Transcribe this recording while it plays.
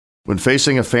When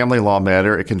facing a family law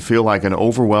matter, it can feel like an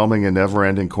overwhelming and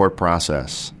never-ending court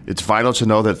process. It's vital to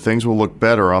know that things will look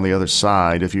better on the other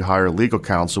side if you hire legal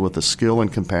counsel with the skill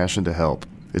and compassion to help.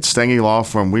 At Stengy Law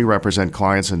Firm, we represent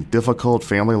clients in difficult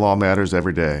family law matters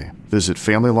every day. Visit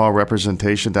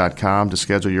FamilyLawRepresentation.com to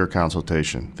schedule your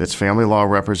consultation. That's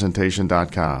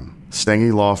FamilyLawRepresentation.com.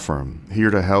 Stengy Law Firm, here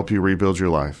to help you rebuild your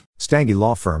life. Stengy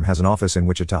Law Firm has an office in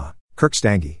Wichita. Kirk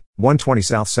Stengy, 120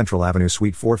 South Central Avenue,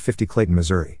 Suite 450, Clayton,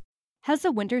 Missouri. Has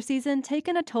the winter season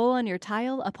taken a toll on your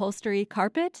tile, upholstery,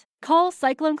 carpet? Call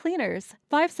Cyclone Cleaners,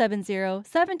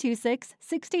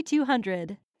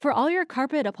 570-726-6200. For all your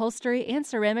carpet, upholstery, and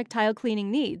ceramic tile cleaning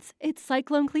needs, it's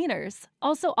Cyclone Cleaners,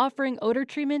 also offering odor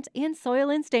treatment and soil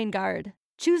and stain guard.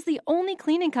 Choose the only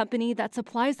cleaning company that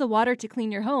supplies the water to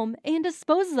clean your home and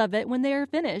disposes of it when they are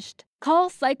finished.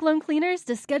 Call Cyclone Cleaners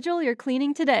to schedule your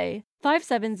cleaning today,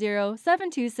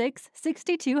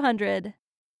 570-726-6200.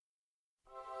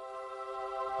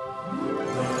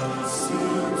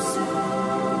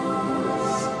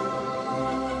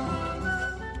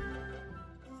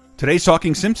 Today's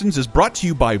Talking Simpsons is brought to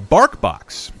you by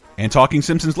BarkBox. And Talking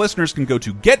Simpsons listeners can go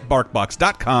to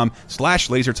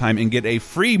getbarkbox.com/lasertime and get a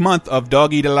free month of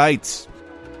doggy delights.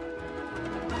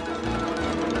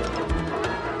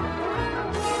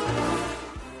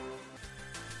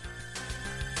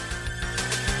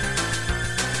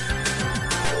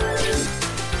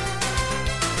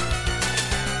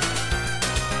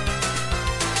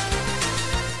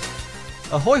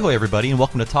 Ahoy hoy everybody, and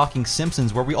welcome to Talking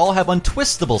Simpsons, where we all have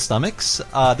untwistable stomachs.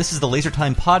 This is the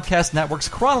LaserTime Podcast Network's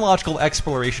chronological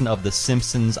exploration of The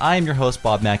Simpsons. I am your host,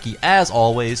 Bob Mackey, as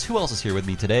always. Who else is here with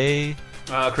me today?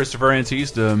 Christopher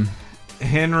Antista.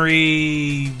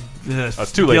 Henry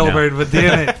it's too late Gilbert, now. but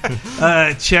damn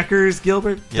it. Checkers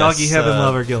Gilbert? Yes, Doggy Heaven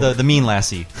Lover Gilbert. The mean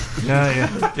lassie.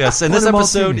 Yeah. Yes, and this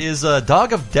episode is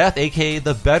Dog of Death, a.k.a.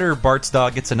 the better Bart's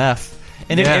Dog Gets an F.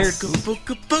 And it aired...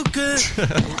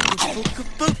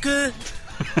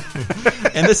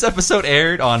 And this episode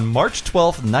aired on March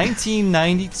 12th,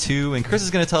 1992, and Chris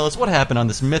is going to tell us what happened on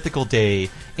this mythical day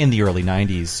in the early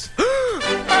 90s.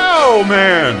 Oh,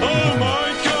 man! Oh,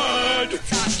 my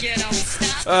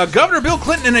God! Governor Bill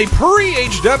Clinton and a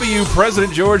pre-HW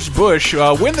President George Bush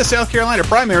win the South Carolina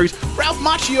primaries. Ralph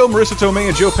Macchio, Marissa Tomei,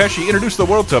 and Joe Pesci introduce the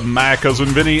world to My Cousin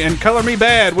Vinny, and Color Me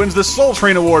Bad wins the Soul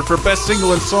Train Award for Best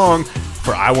Single and Song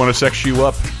for I Want to Sex You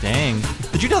Up. Dang.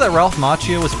 Did you know that Ralph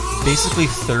Macchio was basically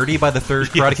 30 by the third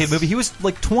Karate Kid movie? He was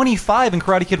like 25 in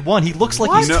Karate Kid 1. He looks like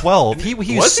he's 12. He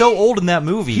was so old in that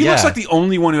movie. He looks like the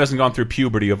only one who hasn't gone through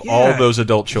puberty of all those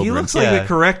adult children. He looks like the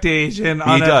correct age. And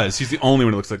he does. He's the only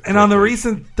one who looks like the And on the age.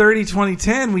 recent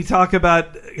 30-2010, we talk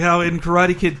about how in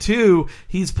Karate Kid 2,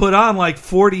 he's put on like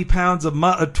 40 pounds of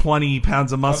 20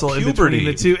 pounds of muscle in between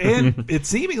the two. And it's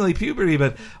seemingly puberty,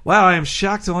 but wow, I am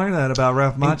shocked to learn that about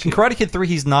Ralph Macchio. In Karate Kid 3,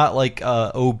 he's not like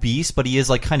obese, but he is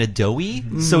like kind of doughy.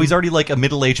 So he's already like a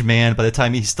middle-aged man by the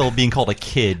time he's still being called a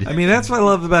kid. I mean, that's what I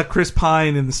love about Chris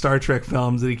Pine in the Star Trek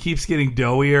films, that he keeps getting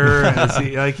doughier. As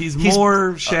he's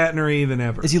more Shatnery than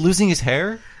ever. Is he losing his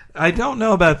hair? I don't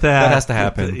know about that. That has to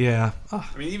happen. Yeah. I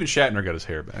mean, even Shatner got his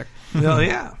hair back. Well,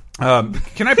 yeah.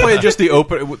 Can I play just the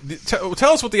open?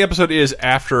 Tell us what the episode is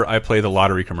after I play the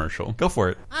lottery commercial. Go for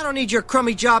it. I don't need your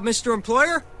crummy job, Mr.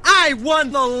 Employer. I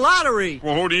won the lottery.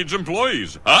 Well, who needs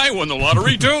employees? I won the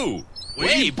lottery, too.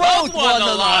 We both won the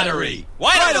lottery.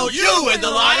 Why don't you win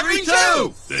the lottery,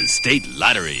 too? The state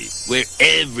lottery, where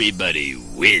everybody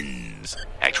wins.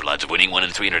 Actual odds of winning 1 in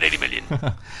 380 million.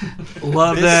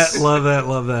 Love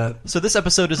that. So this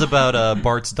episode is about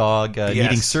Bart's dog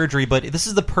needing surgery, but this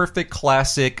is the perfect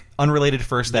classic unrelated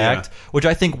first act, which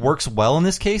I think works well in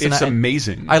this case. It's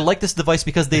amazing. I like this device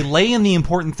because they lay in the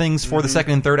important things for the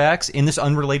second and third acts in this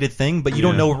unrelated thing, but you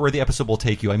don't know where the episode will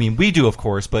take you. I mean, we do, of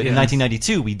course, but in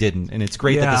 1992 we didn't, and it's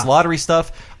great that this lottery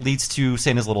stuff leads to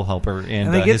Santa's Little Helper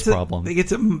and his problem. They get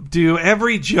to do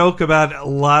every joke about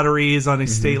lotteries on a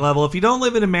state level. If you don't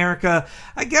live in America,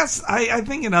 I guess I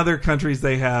think in other countries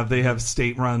they have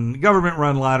state-run,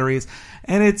 government-run lotteries.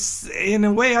 And it's, in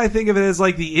a way, I think of it as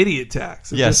like the idiot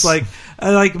tax. It's just like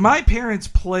my parents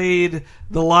played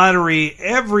the lottery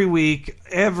every week,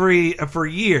 for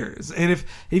years. And if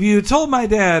you had told my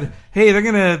dad, hey, they're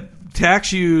going to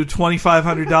tax you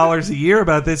 $2,500 a year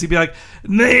about this, he'd be like,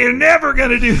 they're never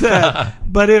going to do that.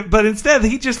 but instead,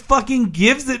 he just fucking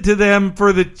gives it to them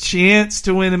for the chance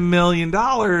to win $1 million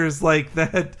like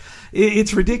that.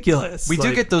 It's ridiculous. We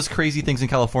do get those crazy things in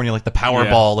California, like the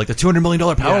Powerball, like the $200 million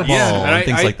Powerball, and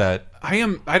things like that. I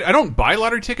don't buy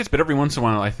lottery tickets, but every once in a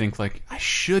while I think like I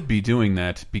should be doing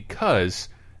that because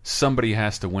somebody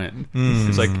has to win.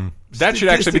 It's like That should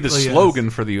actually be the slogan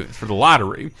for the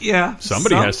lottery. Yeah.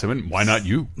 Somebody has to win. Why not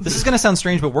you? This is going to sound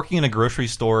strange, but working in a grocery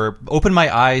store opened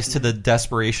my eyes to the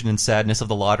desperation and sadness of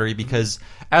the lottery, because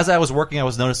as I was working, I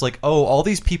was noticed like, oh, all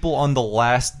these people on the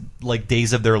last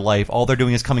days of their life, all they're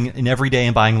doing is coming in every day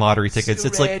and buying lottery tickets.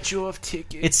 It's like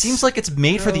it seems like it's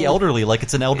made for the elderly, like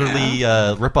it's an elderly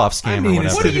ripoff scam or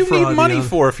whatever. What do you need money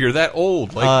for if you're that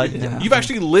old? You've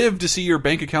actually lived to see your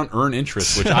bank account earn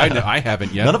interest, which I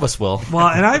haven't yet. None of us will. Well,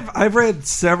 and I've read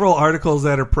several articles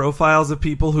that are profiles of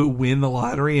people who win the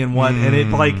lottery and what, and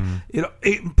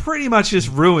it pretty much just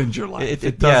ruins your life.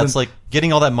 It's like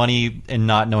getting all that money and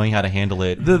not knowing how to handle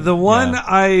it. The one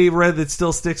I read that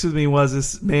still sticks with me was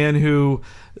this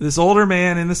older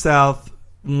man in the South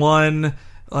won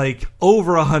like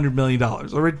over $100 million,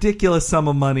 a ridiculous sum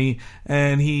of money,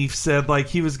 and he said like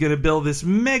he was going to build this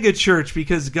mega church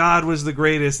because God was the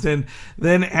greatest. And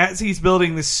then as he's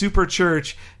building this super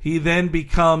church, he then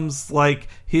becomes like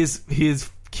his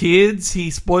kids,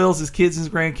 he spoils his kids and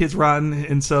his grandkids rotten,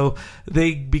 and so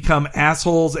they become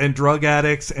assholes and drug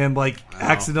addicts and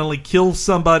accidentally kill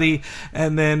somebody.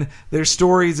 And then there's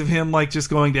stories of him just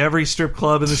going to every strip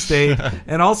club in the state,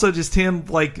 and also just him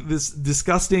this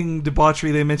disgusting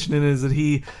debauchery they mentioned in it is that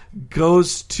he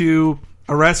goes to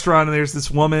a restaurant and there's this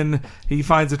woman he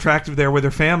finds attractive there with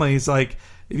her family. He's like,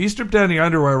 if you strip down your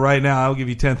underwear right now, I'll give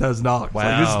you $10,000.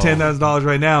 Wow. This is $10,000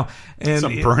 right now. And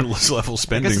some burnless level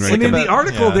spending right And there. in the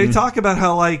article, they talk about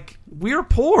how we're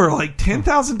poor.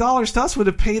 $10,000 to us would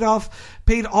have paid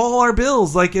all our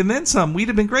bills, and then some. We'd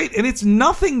have been great, and it's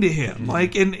nothing to him. I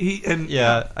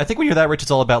think when you're that rich, it's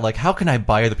all about how can I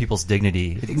buy other people's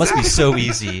dignity? It must be so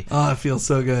easy. Oh, it feels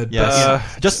so good.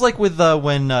 Yes. Just like with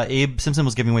when Abe Simpson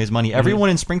was giving away his money, everyone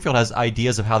in Springfield has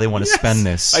ideas of how they want to spend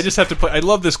this. I just have to play. I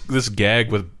love this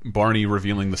gag with Barney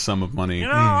revealing the sum of money.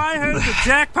 I heard the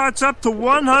jackpot's up to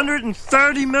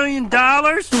 $130 million.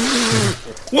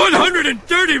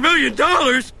 $130 million?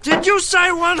 Did you say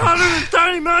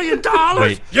 $130 million?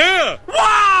 Wait. Yeah!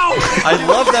 Wow! I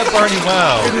love that Barney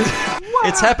wow.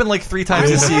 It's happened 3 times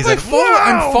this season.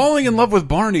 I'm falling in love with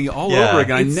Barney all over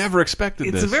again. I never expected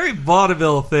this. It's a very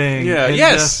vaudeville thing. Yeah,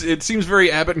 it seems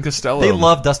very Abbott and Costello. They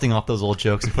love dusting off those old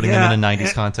jokes and putting them in a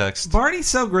 90s context. Barney's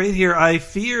so great here. I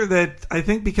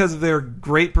think because of their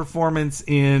great performance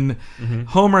in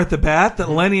Homer at the Bat, that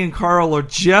Lenny and Carl are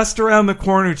just around the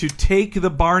corner to take the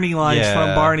Barney lines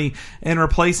from Barney and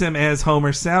replace him as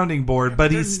Homer's sounding board.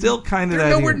 But he's still kind of They're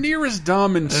nowhere near as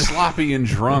dumb and sloppy and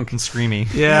drunk and screamy.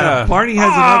 Yeah. Barney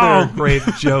has another great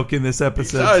joke in this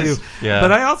episode too. Yeah.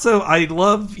 But I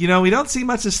love, we don't see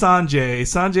much of Sanjay.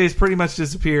 Sanjay's pretty much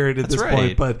disappeared at this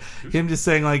point. But him just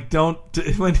saying don't,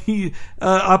 when he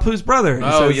Apu's brother.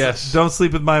 He says, don't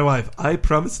sleep with my wife. I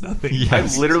promise nothing.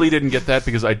 Yes. I literally didn't get that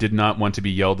because I did not want to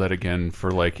be yelled at again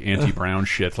for anti-Brown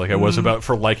shit like I was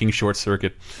for liking Short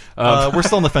Circuit. We're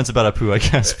still on the fence about Apu, I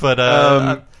guess.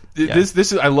 But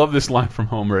this is I love this line from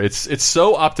Homer. It's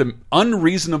so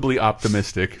unreasonably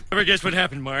optimistic. Ever guess what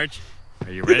happened, Marge?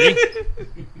 Are you ready?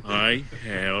 I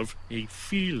have a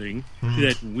feeling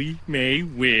that we may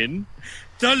win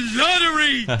the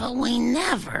lottery. But we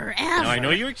never, ever. Now, I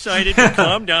know you're excited, but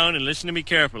calm down and listen to me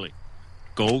carefully.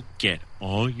 Go get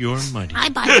all your money. I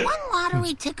buy one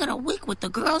lottery ticket a week with the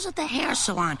girls at the hair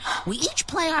salon. We each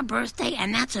play our birthday,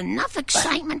 and that's enough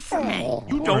excitement for me.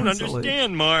 You don't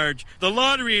understand, Marge. The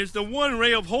lottery is the one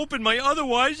ray of hope in my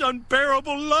otherwise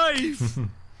unbearable life.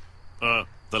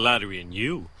 The lottery and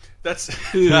you. That's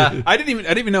I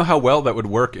didn't even know how well that would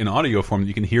work in audio form.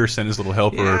 You can hear Santa's little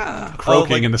helper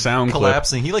croaking in the sound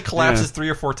collapsing. clip. He collapses 3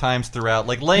 or 4 times throughout,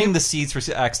 laying the seeds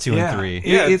for Acts 2 and 3.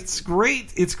 Yeah, it's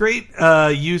great. It's great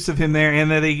use of him there,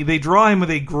 and that they draw him with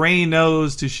a gray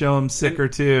nose to show him sicker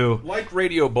too. Like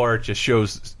Radio Bart just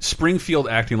shows Springfield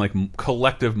acting like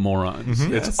collective morons.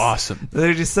 It's awesome.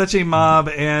 They're just such a mob,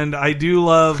 and I do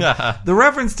love the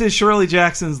reference to Shirley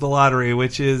Jackson's The Lottery,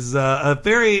 which is one of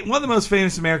the most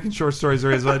famous American short stories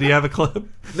there is. Do you have a clip?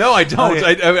 No, I don't. Okay.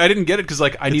 I didn't get it because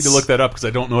I need to look that up because I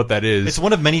don't know what that is. It's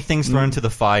one of many things thrown into the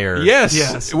fire.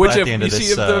 Yes. Which if you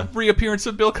see the reappearance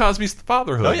of Bill Cosby's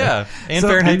fatherhood. Oh yeah, and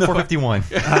Fahrenheit 451.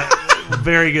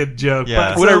 Very good joke.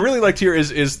 Yeah. But, what I really liked here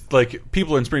is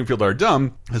people in Springfield are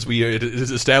dumb, as we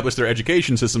established their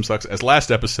education system sucks as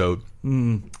last episode,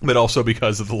 but also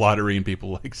because of the lottery and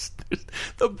people like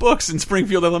the books in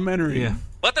Springfield Elementary. Yeah.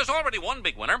 But there's already one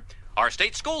big winner. Our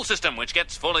state school system, which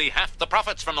gets fully half the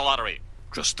profits from the lottery.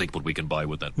 Just think what we can buy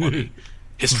with that money.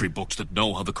 History books that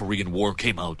know how the Korean War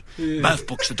came out. Math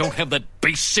books that don't have that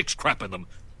base 6 crap in them.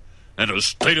 And a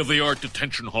state-of-the-art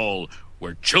detention hall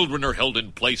where children are held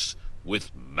in place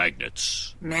with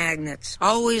magnets. Magnets.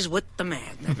 Always with the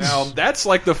magnets. Now, that's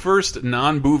like the first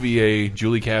non-Bouvier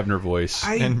Julie Kavner voice.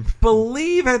 I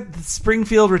believe at the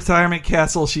Springfield Retirement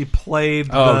Castle she played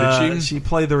did she? She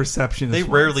played the receptionist. They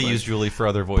rarely use Julie for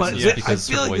other voices because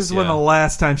I feel her like voice, this is one of the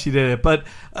last time she did it. But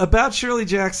about Shirley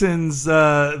Jackson's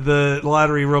The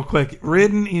Lottery real quick.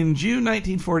 Written in June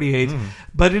 1948.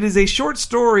 But it is a short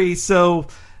story, so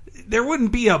there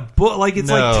wouldn't be a book. Like, it's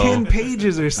like 10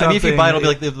 pages or something. I mean, if you buy it, it'll be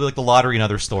like the Lottery and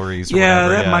Other Stories or yeah,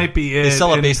 whatever. That might be it. They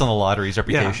sell it based on the Lottery's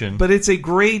reputation. Yeah, but it's a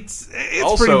great... It's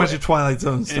also, pretty much a Twilight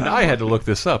Zone style. And I had to look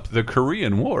this up. The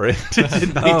Korean War ended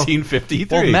in 1953.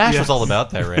 Well, MASH was all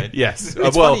about that, right? Yes.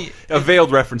 It's well, funny. A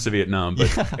veiled reference to Vietnam.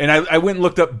 But, and I went and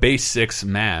looked up base 6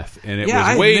 math, and it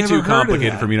was way too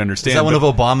complicated for me to understand. Is that one of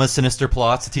Obama's sinister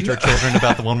plots to teach our children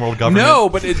about the one world government? No,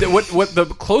 but what the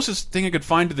closest thing I could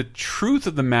find to the truth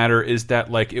of the matter is that,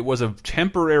 like, it was a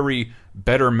temporary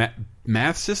better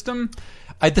math system.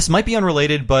 This might be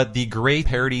unrelated, but the great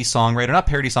parody songwriter, not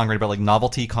parody songwriter, but like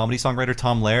novelty comedy songwriter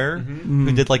Tom Lehrer,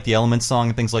 who did like the Elements song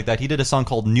and things like that, he did a song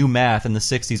called New Math in the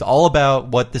 60s, all about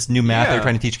what this new math they're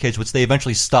trying to teach kids, which they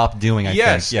eventually stopped doing, I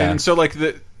think. Yeah. And so like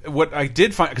what I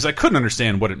did find, because I couldn't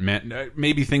understand what it meant.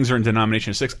 Maybe things are in denomination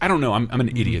of 6. I don't know. I'm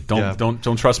an idiot.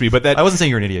 Don't trust me. But that I wasn't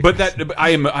saying you're an idiot. But I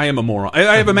am a moron.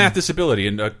 I have a math disability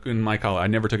in my college. I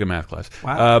never took a math class.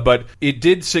 Wow. But it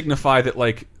did signify that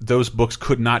like those books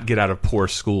could not get out of poor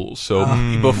schools. So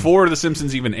before The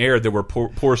Simpsons even aired, there were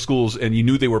poor schools, and you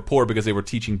knew they were poor because they were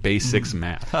teaching base 6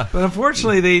 math. But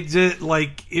unfortunately, they did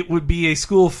like it would be a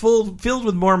school filled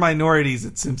with more minorities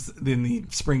at in the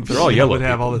Springfield. They're all yellow. Would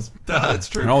have people. all this. That's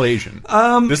true. They're all Asian.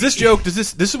 This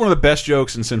is one of the best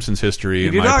jokes in Simpsons history, if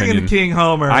in you're my talking opinion. to King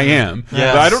Homer, I am.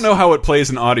 Yes. But I don't know how it plays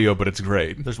in audio, but it's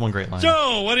great. There's one great line.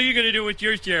 So, what are you going to do with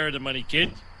your share of the money,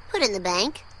 kids? Put it in the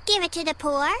bank. Give it to the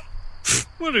poor.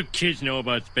 What do kids know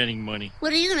about spending money?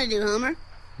 What are you going to do, Homer?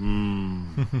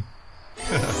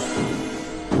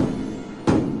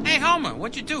 Hey, Homer,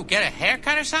 what'd you do? Get a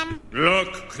haircut or something?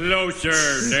 Look closer,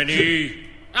 Lenny.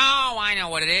 Oh, I know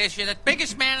what it is. You're the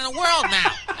biggest man in the world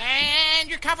now. And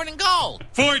you're covered in gold.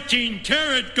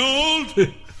 14-karat gold.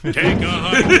 Take a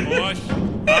hike, boss.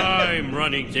 I'm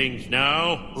running things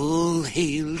now. All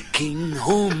hail King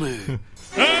Homer.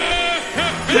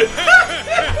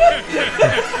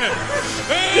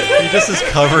 He just is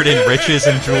covered in riches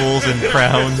and jewels and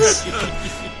crowns.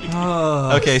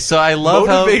 Okay, so I love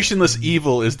motivationless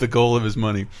evil is the goal of his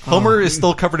money. Homer is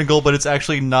still covered in gold, but it's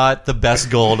actually not the best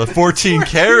gold. A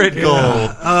 14-karat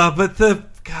gold. But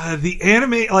the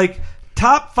anime, like,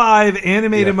 top 5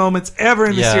 animated moments ever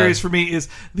in the series for me is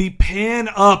the pan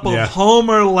up of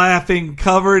Homer laughing,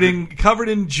 covered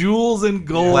in jewels and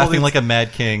gold, laughing like a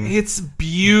mad king. It's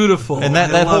beautiful, and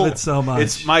I love it so much.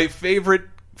 It's my favorite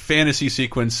fantasy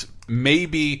sequence,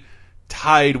 maybe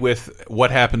tied with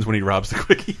what happens when he robs the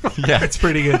quickie. Yeah, it's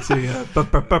pretty good too.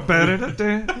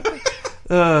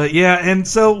 Yeah. And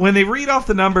so when they read off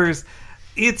the numbers,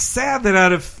 it's sad that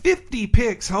out of 50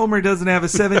 picks, Homer doesn't have a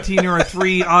 17 or a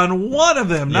 3 on one of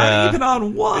them. Not even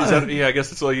on one. I guess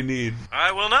that's all you need.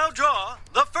 I will now draw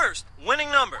the first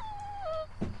winning number.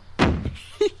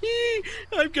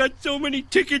 I've got so many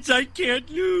tickets I can't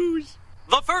lose.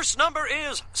 The first number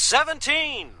is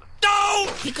 17. No!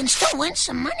 You can still win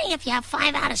some money if you have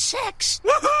 5 out of 6.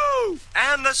 Woohoo!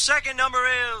 And the second number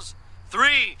is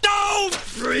 3. No!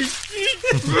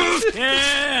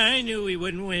 Yeah, I knew we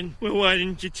wouldn't win. Well, why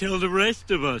didn't you tell the rest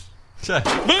of us?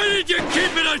 Why did you keep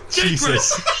it a secret?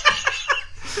 Jesus.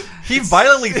 He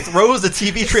violently throws the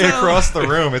TV tray across the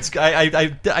room. It's I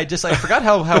forgot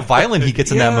how violent he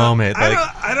gets in that moment. Like,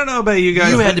 I don't know about you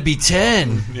guys. You had to be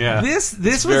 10. Yeah, this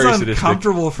was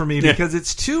uncomfortable for me because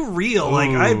it's too real. Like,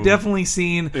 I've definitely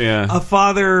seen a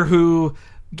father who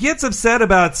gets upset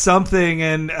about something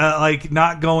and like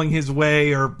not going his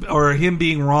way or him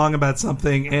being wrong about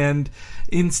something, and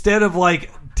instead of like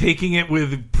taking it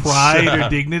with pride or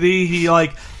dignity, he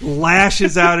like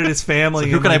lashes out at his family.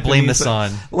 So who can I blame this on?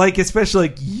 Like, especially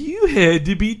like, you had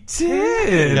to be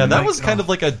 10. Yeah, that was kind of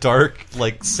like a dark,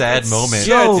 like sad moment.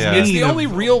 It's the only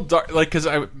real dark, like, because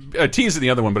I teased in the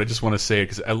other one, but I just want to say it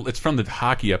because it's from the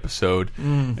hockey episode,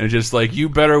 and it's just like, you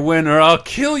better win or I'll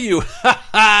kill you, ha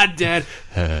ha, Dad.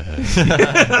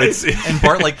 And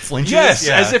Bart like flinches. Yes,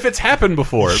 as if it's happened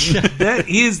before.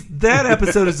 That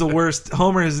episode is the worst.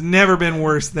 Homer has never been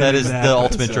worse than that. Is that the episode.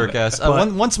 ultimate jerk ass.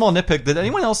 One small nitpick: did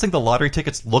anyone else think the lottery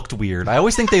tickets looked weird? I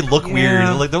always think they look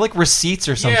weird. Like they're like receipts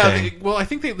or something. Yeah, I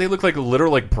think they look like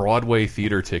literal like Broadway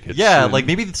theater tickets. Yeah, like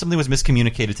maybe something was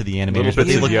miscommunicated to the animators, but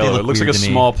they look it looks like a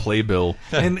small playbill.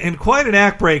 and quite an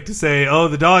act break to say, "Oh,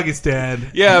 the dog is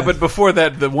dead." Yeah, but before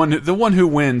that, the one who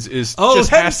wins is just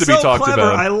has to be so talked clever.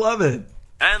 about. I love it.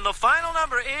 And the final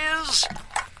number is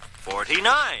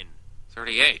 49.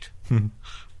 38.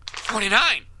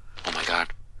 49. Oh my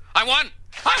God. I won!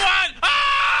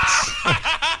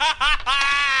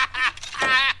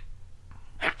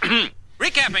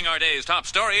 Recapping our day's top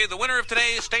story, the winner of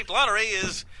today's state lottery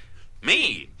is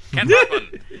me, Ken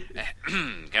Brockman.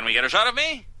 Can we get a shot of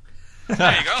me?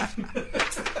 There you go.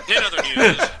 In other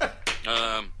news,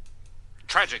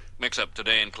 tragic mix-up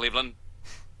today in Cleveland.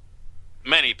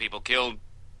 Many people killed.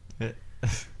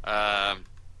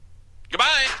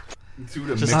 Goodbye.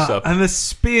 And the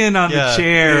spin on the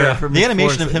chair. From the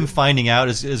animation of him finding out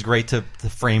is great to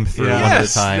frame through one at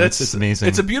a time. It's amazing.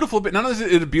 It's a beautiful bit. Not only is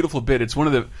it a beautiful bit, it's one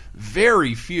of the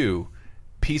very few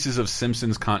pieces of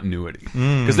Simpsons continuity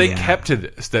because they kept to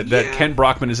this. That Ken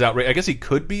Brockman is outrageous. I guess he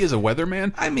could be as a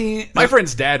weatherman. I mean, my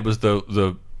friend's dad was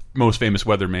the most famous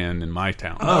weatherman in my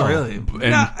town. Oh, really?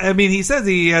 I mean, he says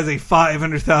he has a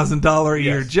 $500,000 a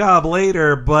year job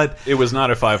later, but it was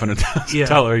not a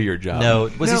 $500,000 a year job. No,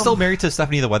 was he still married to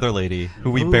Stephanie the Weather Lady,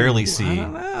 who we barely see? I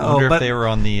don't know. I wonder if they were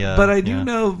on the. But I do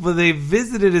know they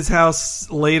visited his house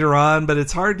later on, but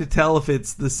it's hard to tell if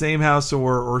it's the same house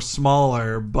or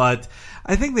smaller. But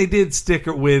I think they did stick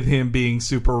with him being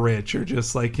super rich, or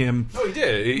just like him. Oh, he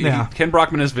did. Ken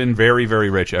Brockman has been very, very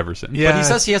rich ever since. Yeah. But he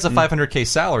says he has a $500K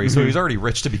salary, so he's already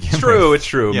rich to begin with. It's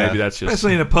true. Yeah. Maybe that's just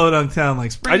especially in a podunk town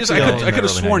like Springfield. I could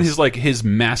have sworn his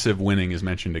massive winning is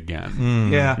mentioned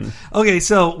again. Yeah. Okay,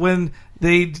 so when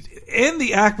they end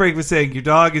the act break with saying your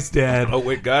dog is dead. Oh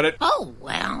wait, got it. Oh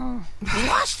well, we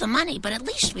lost the money, but at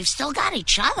least we've still got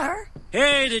each other.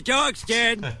 Hey, the dog's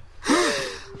dead.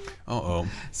 Uh-oh.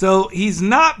 So he's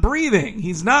not breathing.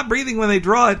 He's not breathing when they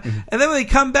draw it. And then when they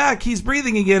come back, he's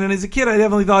breathing again. And as a kid, I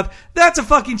definitely thought, that's a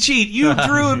fucking cheat. You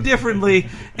drew him differently.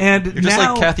 And you're just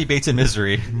like Kathy Bates in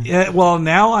Misery. Yeah, well,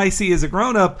 now I see as a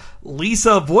grown-up,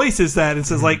 Lisa voices that and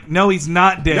says, like, no, he's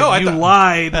not dead. No, you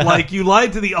lied. Like, you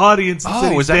lied to the audience.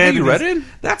 And is that how you read it?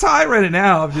 That's how I read it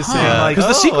now. I'm just saying, like, because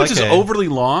the sequence is overly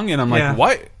long, and I'm like,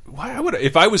 why would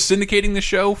if I was syndicating the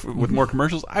show with more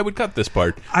commercials, I would cut this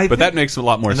part. But that makes a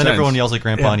lot more sense. And then everyone yells at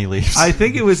Grandpa and he leaves. I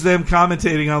think it was them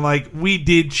commentating on like, we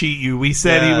did cheat you. We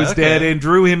said he was dead and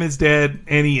drew him as dead,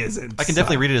 and he isn't. I can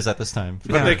definitely read it as at this time.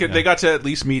 But they got to at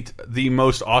least meet the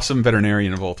most awesome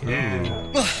veterinarian of all time.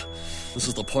 Yeah. This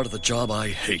is the part of the job I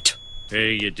hate.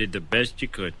 Hey, you did the best you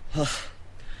could.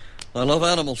 I love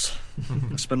animals.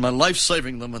 I spend my life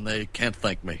saving them, and they can't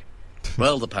thank me.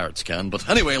 Well, the parrots can, but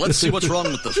anyway, let's see what's wrong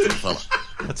with this little fella.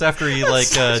 That's after he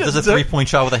does a 3-point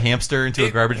shot with a hamster into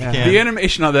a garbage can. The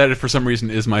animation on that, for some reason,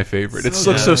 is my favorite. It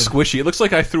looks so squishy. It looks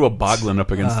like I threw a boglin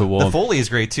up against the wall. The Foley is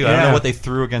great too. I don't know what they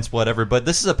threw against whatever, but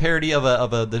this is a parody of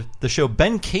the show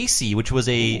Ben Casey, which was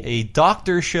a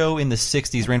doctor show in the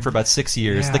 '60s, ran for about 6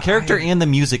 years. The character and the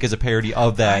music is a parody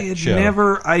of that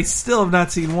show. I still have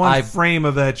not seen one frame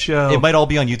of that show. It might all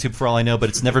be on YouTube for all I know, but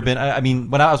it's never been. I mean,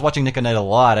 when I was watching Nick at Night a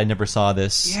lot, I never saw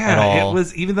this at all. It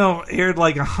was, even though it aired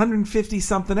like 150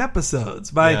 something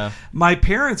episodes. My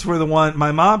parents were the one.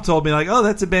 My mom told me like, "Oh,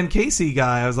 that's a Ben Casey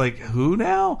guy." I was like, "Who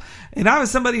now?" And I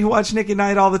was somebody who watched Nick at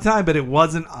Night all the time, but it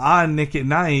wasn't on Nick at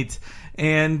Night.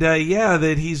 And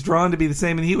that he's drawn to be the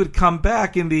same, and he would come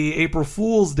back in the April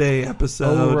Fool's Day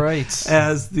episode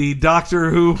as the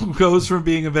doctor who goes from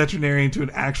being a veterinarian to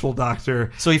an actual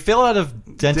doctor. So he fell out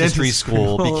of dentistry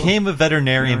school, became a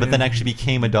veterinarian, but then actually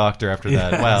became a doctor after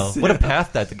that. Wow, what a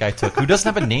path that the guy took. Who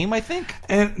doesn't have a name, I think.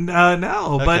 And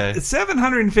no, but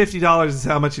 $750 is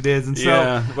how much it is, and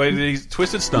so he's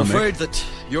twisted stomach. I'm afraid that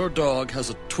your dog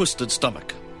has a twisted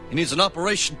stomach. He needs an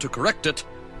operation to correct it,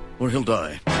 or he'll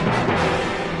die.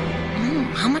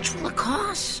 How much will it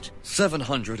cost?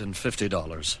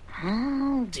 $750.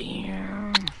 Oh,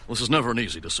 dear. This is never an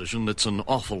easy decision. It's an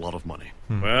awful lot of money.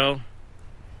 Well,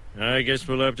 I guess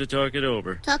we'll have to talk it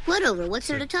over. Talk what over? What's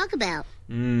there to talk about?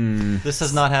 This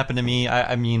has not happened to me.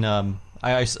 I mean, I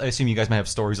assume you guys might have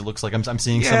stories. It looks like I'm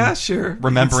seeing some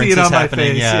remembrances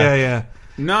happening. Yeah.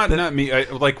 Not me.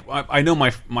 I know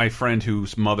my friend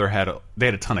whose mother had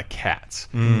a ton of cats,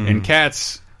 and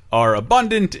cats are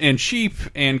abundant and cheap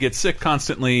and get sick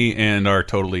constantly and are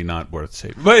totally not worth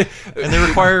saving. And they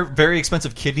require very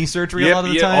expensive kidney surgery a lot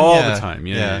of the time. All the time.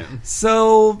 Yeah.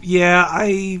 So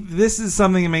this is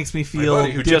something that makes me feel my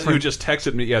buddy who just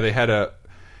texted me. Yeah,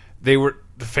 the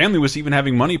family was even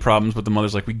having money problems, but the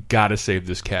mother's like, we gotta save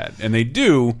this cat, and they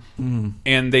do.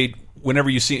 And whenever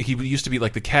you see, he used to be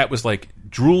like, the cat was like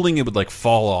drooling. It would like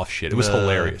fall off shit. It was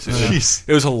hilarious.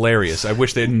 It was hilarious. I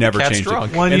wish they had never changed it.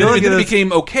 Well, and then it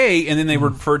became okay, and then they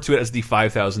referred to it as the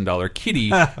 $5,000 kitty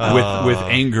with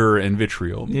anger and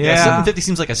vitriol. Yeah, $750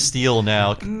 seems like a steal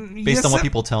now, based on what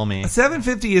people tell me.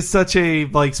 $750 is such a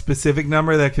specific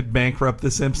number that could bankrupt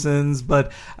The Simpsons,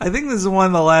 but I think this is one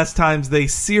of the last times they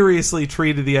seriously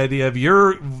treated the idea of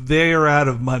they're out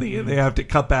of money and they have to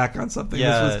cut back on something. This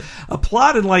was a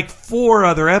plot in like 4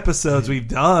 other episodes we've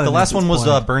done. The last one was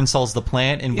Burns Sells the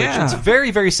Plant, in which it's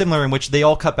very, very similar, in which they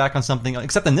all cut back on something,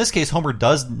 except in this case, Homer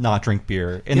does not drink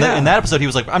beer. In that episode, he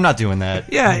was like, I'm not doing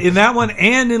that. Yeah, in that one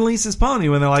and in Lisa's Pony,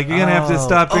 when they're like, you're going to have to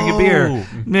stop drinking beer.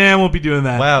 Nah, I won't be doing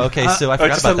that. Wow, okay, so I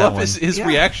forgot about that one. I love his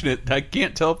reaction. I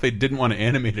can't tell if they didn't want to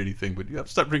animate anything, but you have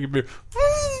to stop drinking beer.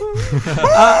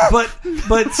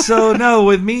 But so no,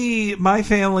 with me, my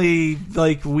family,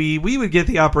 like we would get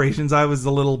the operations. I was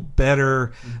a little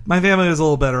better. My family was a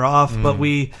little better off, but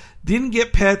we didn't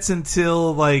get pets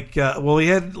until we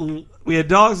had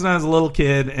dogs when I was a little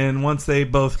kid, and once they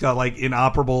both got like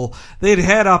inoperable, they'd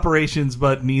had operations,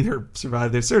 but neither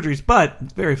survived their surgeries. But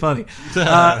it's very funny.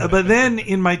 But then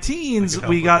in my teens,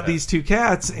 we got these 2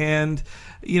 cats, and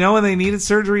when they needed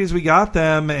surgeries, we got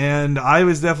them, and I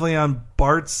was definitely on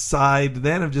Bart's side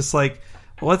then of just like,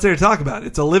 well, what's there to talk about?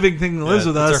 It's a living thing that lives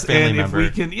with us, and if we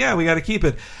can, we got to keep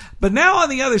it. But now on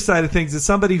the other side of things, as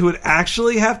somebody who would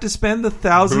actually have to spend the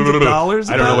thousands of dollars,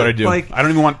 I don't know what I do. I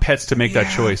don't even want pets to make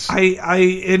that choice.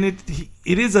 It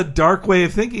is a dark way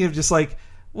of thinking of just like,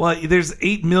 well, there's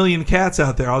 8 million cats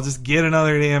out there. I'll just get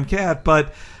another damn cat,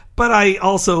 but I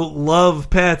also love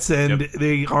pets, and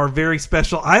they are very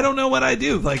special. I don't know what I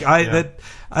do. I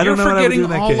don't know what I would do in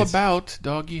that case. You're forgetting all about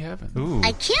Doggy Heaven. Ooh.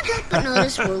 I can't help but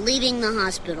notice we're leaving the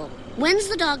hospital. When's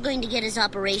the dog going to get his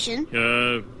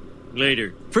operation?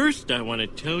 Later. First, I want to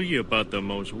tell you about the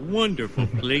most wonderful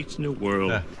place in the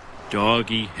world,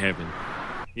 Doggy Heaven.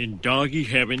 In Doggy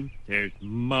Heaven, there's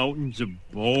mountains of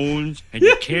bones, and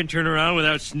you can't turn around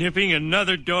without sniffing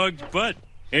another dog's butt.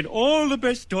 And all the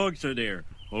best dogs are there.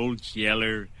 Old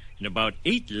Yeller, and about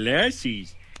 8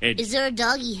 lassies. And is there a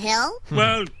doggy hell?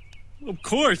 Well, of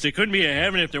course, there couldn't be a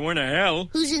heaven if there weren't a hell.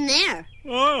 Who's in there?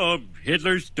 Oh,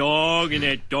 Hitler's dog and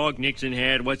that dog Nixon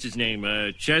had. What's his name?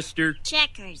 Chester?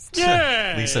 Checkers.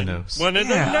 Yeah. Lisa knows. One of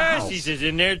the lassies is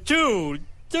in there, too.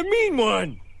 The mean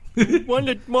one. One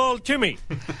that mauled Timmy.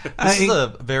 This is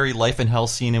a very life and hell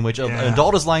scene in which an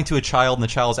adult is lying to a child, and the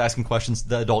child is asking questions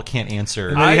the adult can't answer.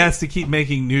 And then he has to keep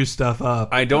making new stuff up.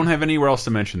 I don't have anywhere else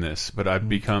to mention this, but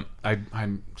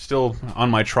I'm still on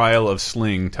my trial of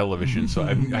Sling television, so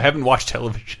I haven't watched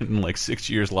television in like 6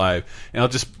 years live, and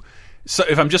So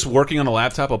if I'm just working on a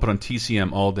laptop, I'll put on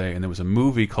TCM all day. And there was a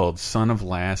movie called Son of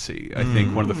Lassie. I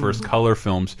think one of the first color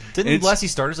films. Didn't Lassie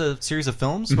start as a series of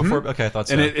films before? Okay, I thought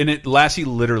so. And Lassie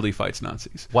literally fights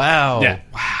Nazis. Wow. Yeah.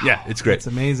 Wow. Yeah, it's great. It's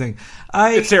amazing.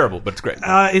 It's terrible, but it's great.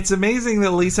 It's amazing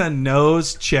that Lisa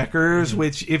knows Checkers,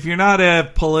 which if you're not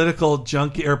a political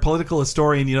junkie or political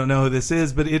historian, you don't know who this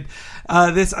is. But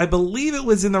this, I believe it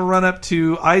was in the run up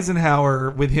to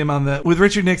Eisenhower with him with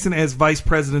Richard Nixon as vice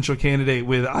presidential candidate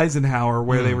with Eisenhower,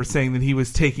 where they were saying that he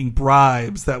was taking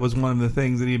bribes. That was one of the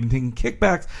things that he had been taking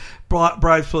kickbacks,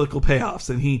 bribes, political payoffs,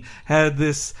 and he had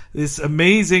this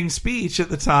amazing speech at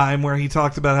the time where he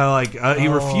talked about how he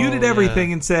refuted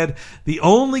everything and said the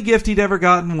only gift he'd ever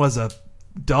gotten was a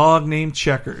dog named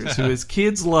Checkers, who his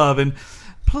kids love, and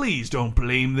please don't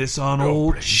blame this on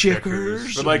old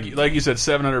Checkers. But like you said,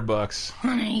 $700.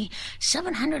 Honey,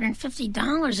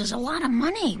 $750 is a lot of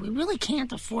money. We really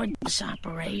can't afford this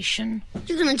operation.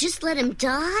 You're gonna just let him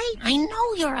die? I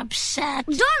know you're upset.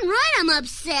 Darn right I'm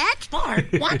upset. Bart,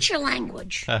 watch your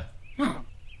language. Oh,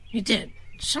 you did.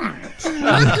 Sorry. I'm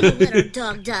not gonna let our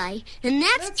dog die, and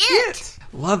that's it.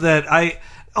 Love that.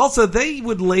 Also, they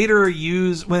would later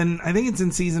use, when I think it's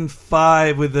in season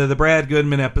 5 with the Brad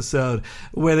Goodman episode,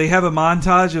 where they have a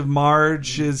montage of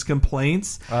Marge's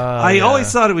complaints. I always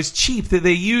thought it was cheap that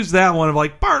they used that one of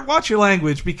like, Bart, watch your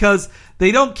language, because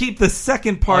they don't keep the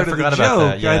second part of the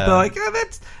joke. I thought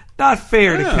that's not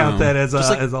fair to count that as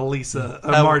a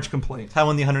Marge complaint.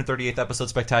 How in the 138th episode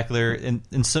Spectacular,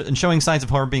 in showing signs of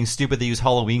Homer being stupid, they use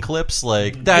Halloween clips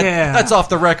like that. Yeah. That's off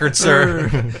the record, sir.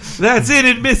 That's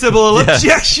inadmissible.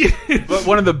 Objection. But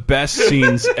one of the best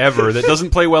scenes ever that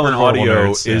doesn't play well in audio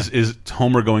is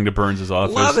Homer going to Burns'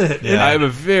 office. Love it. Yeah. I have a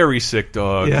very sick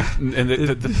dog, and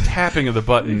the tapping of the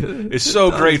button is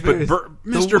so great. But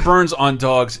Mr. Burns on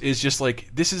dogs is just like,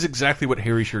 this is exactly what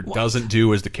Harry Shearer doesn't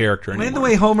do as the character anymore. And the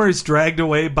way Homer is dragged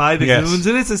away by the goons,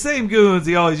 and it's the same goons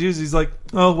he always uses. He's like,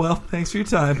 oh, well, thanks for your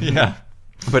time. Yeah.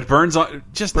 But Burns'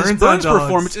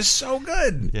 performance is so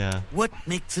good. Yeah. What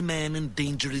makes a man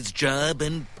endanger his job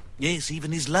and, yes,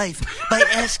 even his life by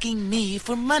asking me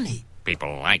for money?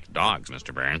 People like dogs,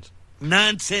 Mr. Burns.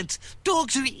 Nonsense.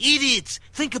 Dogs are idiots.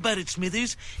 Think about it,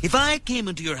 Smithers. If I came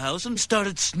into your house and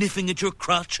started sniffing at your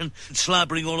crotch and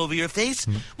slobbering all over your face,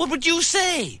 what would you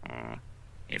say?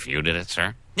 If you did it,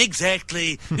 sir?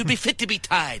 Exactly. You'd be fit to be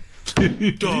tied.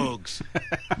 Dogs.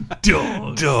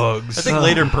 Dogs. I think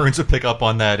later Burns would pick up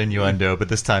on that innuendo, but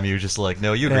this time he was just like,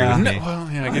 no, you agree with me. Well,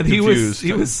 yeah, I get confused.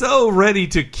 He was so ready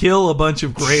to kill a bunch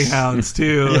of greyhounds,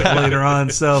 too, later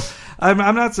on. So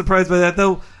I'm not surprised by that,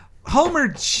 though. Homer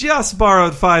just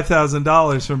borrowed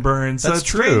 $5,000 from Burns. That's so it's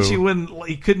strange true.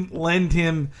 he couldn't lend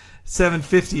him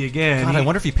 $750 again. God, I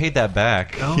wonder if he paid that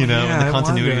back, in the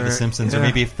continuity of The Simpsons, or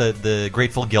maybe if the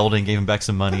Grateful Gelding gave him back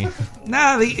some money.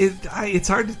 It's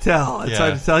hard to tell. It's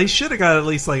hard to tell. He should have got at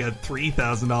least like a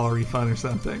 $3,000 refund or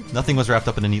something. Nothing was wrapped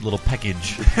up in a neat little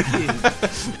package.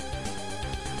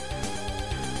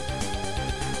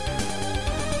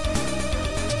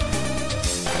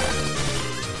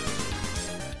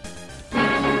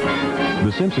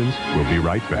 The Simpsons will be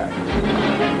right back.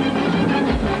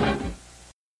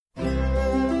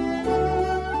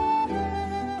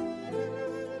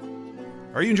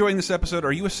 Are you enjoying this episode?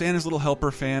 Are you a Santa's Little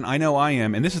Helper fan? I know I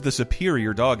am, and this is the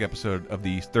superior dog episode of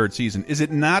the 3rd season. Is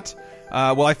it not?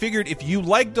 Well, I figured if you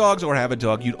like dogs or have a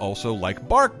dog, you'd also like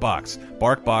BarkBox.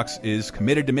 BarkBox is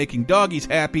committed to making doggies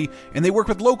happy, and they work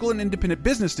with local and independent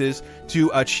businesses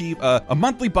to achieve a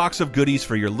monthly box of goodies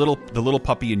for the little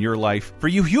puppy in your life. For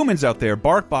you humans out there,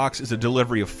 BarkBox is a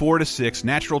delivery of 4 to 6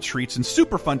 natural treats and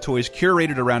super fun toys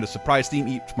curated around a surprise theme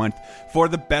each month for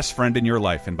the best friend in your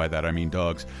life, and by that I mean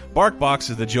dogs. BarkBox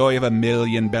is the joy of a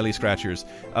million belly scratchers.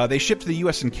 They ship to the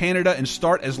U.S. and Canada and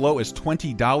start as low as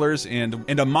 $20,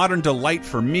 and a modern delight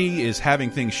for me is having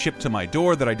things shipped to my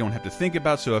door that I don't have to think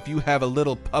about. So if you have a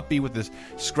little puppy with this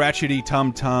scratchety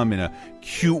tum-tum and a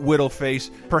cute whittle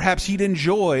face, perhaps he'd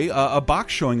enjoy a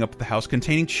box showing up at the house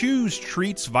containing chews,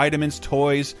 treats, vitamins,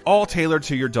 toys, all tailored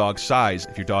to your dog's size.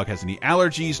 If your dog has any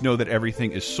allergies, know that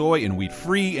everything is soy and wheat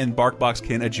free, and BarkBox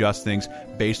can adjust things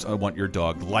based on what your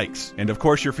dog likes. And of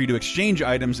course, you're free to exchange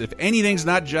items if anything's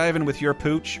not jiving with your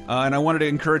pooch. And I wanted to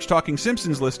encourage Talking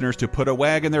Simpsons listeners to put a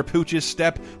wag in their pooch's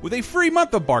step with a free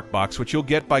month of BarkBox, which you'll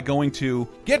get by going to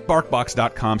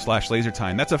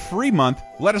getbarkbox.com/lasertime. That's a free month.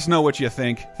 Let us know what you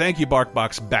think. Thank you,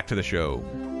 BarkBox. Back to the show.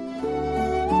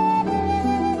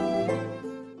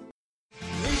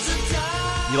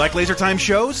 You like Laser Time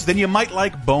shows? Then you might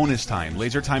like Bonus Time,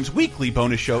 Laser Time's weekly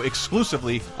bonus show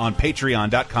exclusively on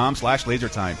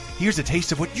patreon.com/lasertime. Here's a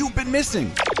taste of what you've been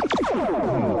missing.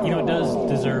 You know what does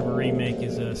deserve a remake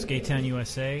is Skate Town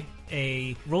USA,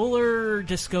 a roller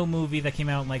disco movie that came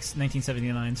out in like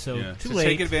 1979, so too late.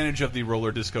 Take advantage of the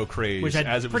roller disco craze, which had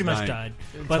as it pretty was much dying.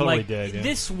 died. But totally like did, yeah.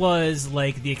 this was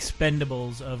like the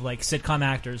Expendables of like sitcom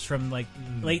actors from like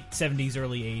late 70s,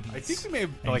 early 80s. I think we may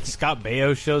have, like Scott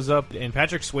Baio shows up, and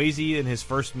Patrick Swayze in his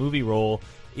first movie role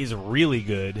is really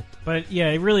good. But yeah,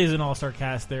 it really is an all-star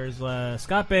cast. There's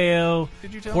Scott Baio,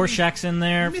 Horseshack's in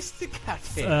there, Mr.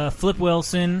 Cafe. Flip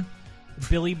Wilson,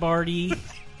 Billy Barty.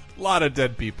 A lot of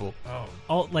dead people.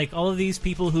 All of these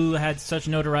people who had such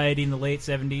notoriety in the late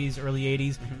 70s, early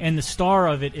 80s, and the star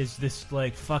of it is this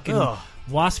like fucking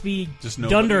waspy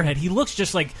dunderhead. He looks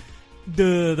just like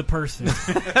the person.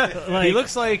 He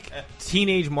looks like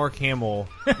teenage Mark Hamill,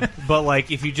 but like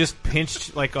if you just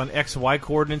pinched like on XY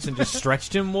coordinates and just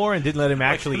stretched him more and didn't let him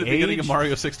actually like the age. Beginning of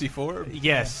Mario 64.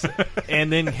 Yes,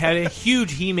 and then had a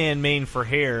huge He-Man mane for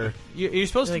hair. You're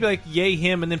supposed to be like yay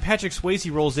him, and then Patrick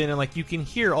Swayze rolls in, and like you can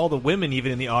hear all the women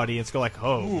even in the audience go like,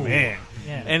 "Oh man!"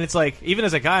 Yeah. And it's like even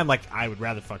as a guy, I'm like, I would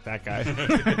rather fuck that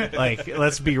guy. Like,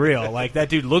 let's be real. Like that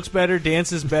dude looks better,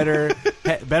 dances better,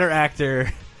 better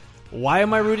actor. Why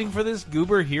am I rooting for this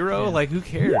goober hero? Like, who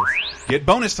cares? Get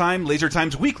Bonus Time, Laser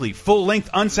Time's weekly, full-length,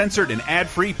 uncensored, and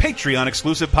ad-free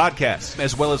Patreon-exclusive podcasts,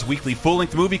 as well as weekly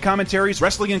full-length movie commentaries,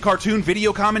 wrestling and cartoon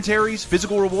video commentaries,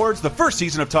 physical rewards, the first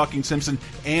season of Talking Simpson,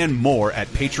 and more at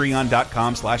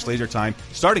patreon.com/lasertime,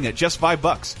 starting at just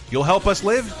 $5. You'll help us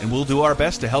live, and we'll do our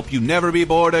best to help you never be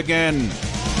bored again.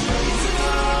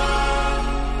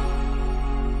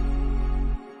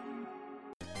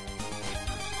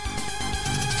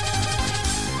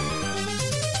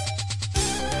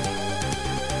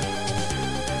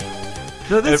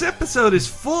 So this episode is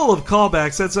full of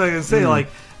callbacks. That's what I can say. Like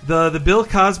the Bill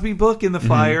Cosby book in the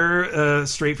fire,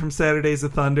 straight from Saturdays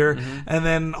of Thunder, and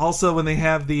then also when they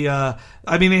have they have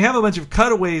a bunch of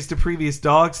cutaways to previous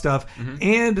dog stuff,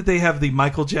 and they have the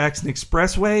Michael Jackson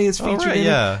Expressway is featured in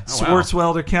it,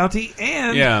 Swartzwelder County,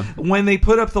 and when they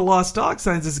put up the Lost Dog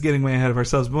signs, this is getting way ahead of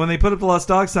ourselves, but when they put up the Lost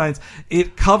Dog signs,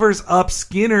 it covers up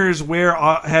Skinner's "Where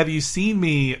Have You Seen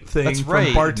Me" thing. That's right.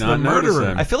 From Bart to the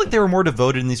Murderer. I feel like they were more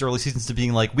devoted in these early seasons to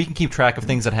being like, we can keep track of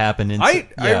things that happen. And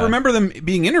I remember them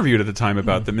being interviewed at the time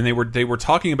about them, and they were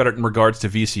talking about it in regards to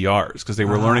VCRs, because they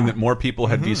were learning that more people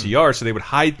had VCRs, so they would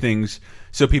hide things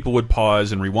so people would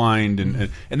pause and rewind,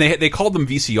 and they called them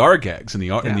VCR gags in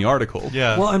the article.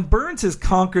 Yeah. Well, and Burns has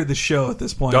conquered the show at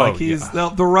this point.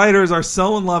 The writers are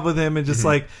so in love with him, and just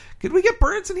like, could we get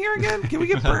Burns in here again? Can we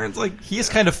get Burns? Like, he is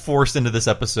kind of forced into this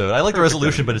episode. I like the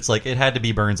resolution, but it's like it had to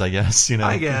be Burns, I guess.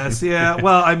 I guess, yeah.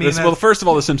 Well, I mean, first of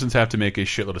all, the Simpsons have to make a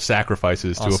shitload of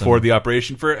sacrifices to afford the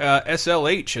operation for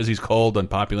SLH, as he's called on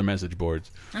popular message boards.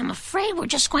 I'm afraid we're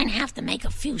just going to have to make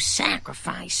a few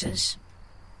sacrifices.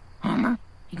 Homer,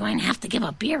 you're going to have to give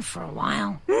up beer for a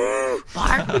while.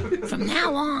 Bart, from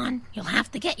now on, you'll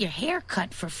have to get your hair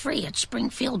cut for free at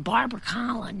Springfield Barber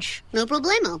College. No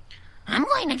problemo. I'm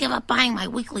going to give up buying my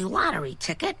weekly lottery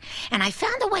ticket, and I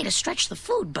found a way to stretch the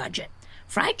food budget.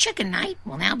 Fried chicken night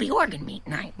will now be organ meat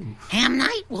night. Ham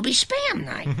night will be spam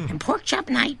night. And pork chop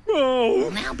night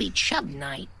will now be chub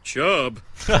night. Chub?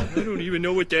 I don't even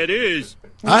know what that is.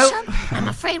 Lisa, I'm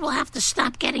afraid we'll have to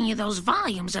stop getting you those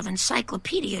volumes of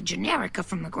Encyclopedia Generica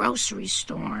from the grocery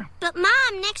store. But,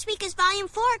 Mom, next week is Volume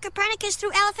 4, Copernicus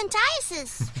through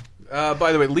Elephantiasis.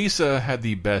 By the way, Lisa had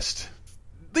the best...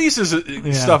 Lisa's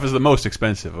stuff is the most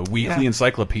expensive. A weekly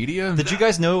encyclopedia. Did you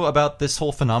guys know about this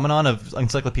whole phenomenon of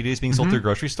encyclopedias being sold through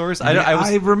grocery stores?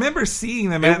 I remember seeing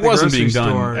them at the wasn't grocery being done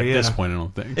store. at this point, I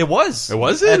don't think. It was. It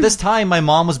was? At this time, my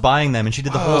mom was buying them, and she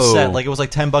did the whole set. Like, it was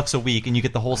like $10 a week, and you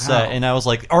get the whole set. And I was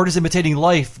like, art is imitating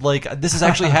life. Like, this is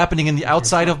actually happening in the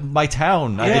outside of my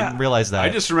town. I didn't realize that. I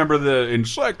just remember the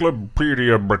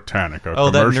Encyclopedia Britannica. Oh,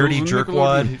 that nerdy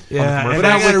jerkwad. Yeah, but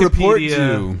I got to report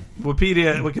to.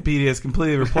 Wikipedia has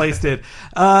completely replaced it.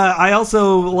 I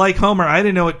also, like Homer, I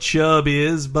didn't know what chub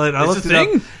is, but I looked it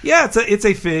up. Yeah, it's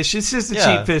a fish. It's just a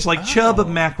cheap fish, like chub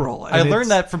mackerel. I learned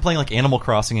that from playing like Animal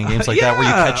Crossing and games like that, where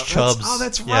you catch chubs.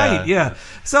 That's right. Yeah.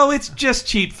 So it's just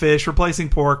cheap fish, replacing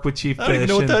pork with cheap fish. I don't even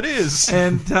know what that is.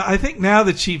 And I think now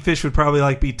the cheap fish would probably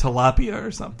like be tilapia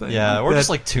or something. Yeah, or just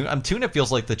like tuna. Tuna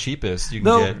feels like the cheapest you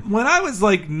can get. When I was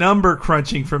like number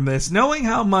crunching from this, knowing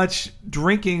how much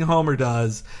drinking Homer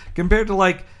does compared to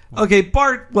like. Okay,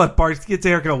 Bart gets a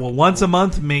haircut, once a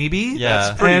month, maybe? Yeah.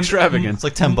 That's pretty extravagant. It's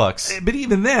like $10. But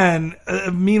even then,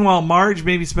 meanwhile, Marge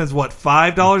maybe spends,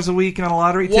 $5 a week on a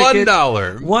lottery ticket?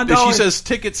 $1. She sasays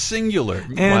ticket singular.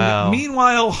 And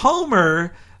meanwhile,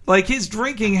 Homer, like, his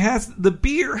drinking the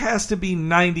beer has to be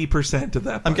 90% of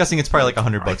that. I'm guessing it's probably like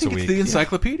 $100 a week. It's the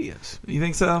encyclopedias. You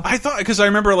think so? I thought, because I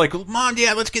remember, like, Mom,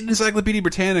 let's get Encyclopedia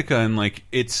Britannica, and, like,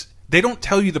 they don't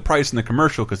tell you the price in the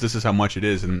commercial because this is how much it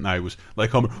is, and I was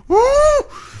like, Homer, woo!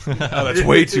 That's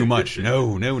way too much.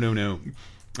 No. I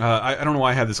don't know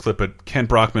why I have this clip, but Kent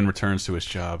Brockman returns to his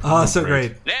job. Oh, so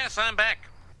great. Yes, I'm back.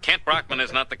 Kent Brockman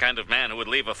is not the kind of man who would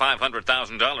leave a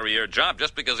 $500,000 a year job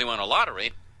just because he won a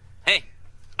lottery. Hey,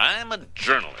 I'm a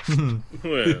journalist.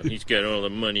 Well, he's got all the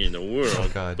money in the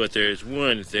world, but there's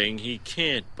one thing he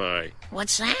can't buy.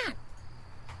 What's that?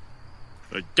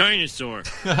 A dinosaur. To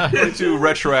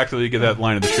retroactively get that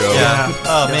line of the show. Yeah.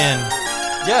 Oh, man.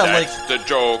 Yeah, that's the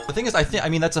joke. The thing is, I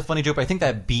mean, that's a funny joke, but I think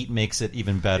that beat makes it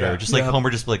even better. Yeah. Just like Homer,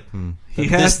 just like, he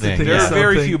has to think there are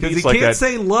very few beats like that. He can't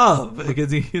say love. But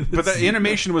the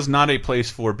animation was not a place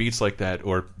for beats like that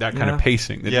or that kind of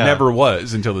pacing. It never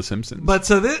was until The Simpsons. But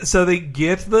so they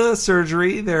get the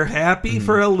surgery, they're happy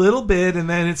for a little bit, and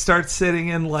then it starts sitting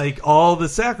in like all the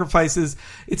sacrifices.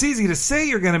 It's easy to say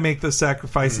you're going to make those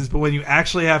sacrifices, but when you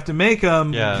actually have to make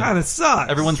them, it kind of sucks.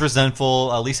 Everyone's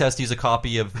resentful. Lisa has to use a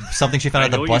copy of something she found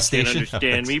at the bus station. I know you can't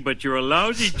understand me, but you're a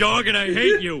lousy dog and I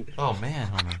hate you. Oh, man,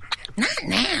 Homer. Not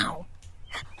now.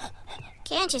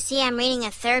 Can't you see I'm reading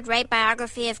a third-rate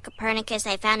biography of Copernicus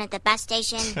I found at the bus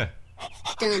station?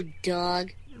 Dumb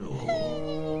dog.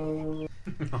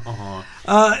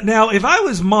 Now, if I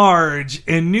was Marge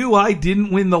and knew I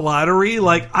didn't win the lottery,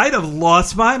 like, I'd have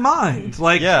lost my mind.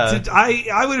 Like,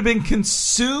 I would have been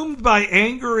consumed by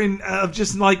anger and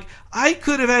just like, I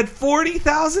could have had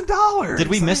 $40,000. Did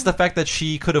we miss the fact that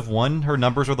she could have won? Her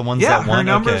numbers were the ones Yeah, that won. her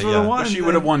numbers okay, were yeah. the ones. She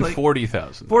would have won like,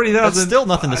 40,000. 40,000. That's still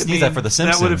nothing to sneeze at for the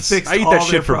Simpsons. That would have fixed I eat all that their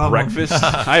shit for problems. breakfast.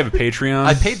 I have a Patreon.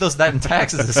 I paid that in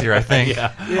taxes this year, I think,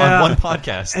 Yeah. on one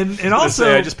podcast. And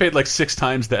also, I just paid like 6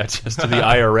 times that just to the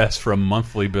IRS for a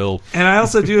monthly bill. And I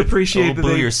also do appreciate that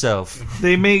boo yourself.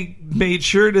 They made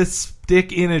sure to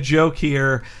stick in a joke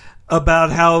here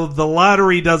about how the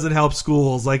lottery doesn't help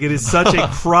schools. Like, it is such a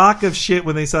crock of shit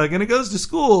when they say, and it goes to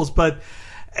schools, but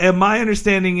and my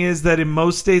understanding is that in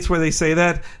most states where they say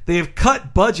that, they have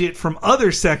cut budget from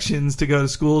other sections to go to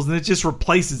schools, and it just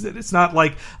replaces it. It's not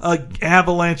like an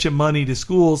avalanche of money to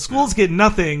schools. Schools get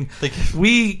nothing.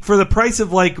 We, for the price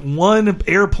of like one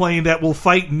airplane that will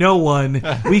fight no one,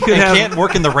 we could have can't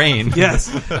work in the rain. Yes,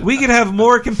 we could have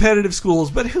more competitive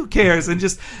schools, but who cares? And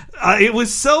just it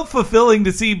was so fulfilling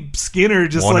to see Skinner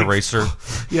just one like eraser.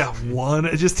 Yeah,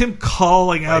 just him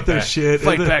calling out their shit.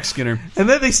 Fight back, Skinner. And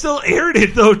then they still aired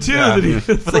it though too. Yeah. That he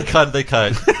But they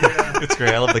cut. It's great.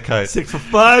 I love the cut. 6 for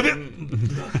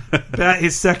 5.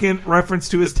 His second reference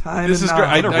to his time. This in is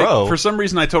great. in a row. For some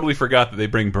reason, I totally forgot that they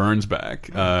bring Burns back.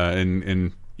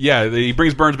 Yeah, he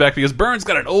brings Burns back because Burns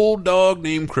got an old dog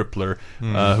named Crippler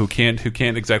who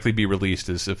can't exactly be released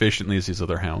as efficiently as these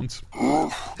other hounds.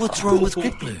 What's wrong with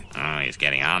Crippler? Oh, he's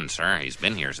getting on, sir. He's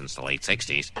been here since the late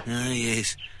 60s. Ah,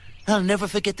 yes. I'll never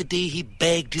forget the day he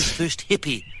bagged his first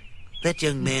hippie. That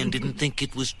young man didn't think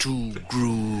it was too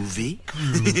groovy.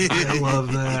 I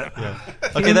love that. Yeah.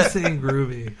 Okay, that's saying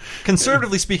groovy.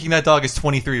 Conservatively speaking, that dog is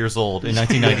 23 years old in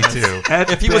 1992.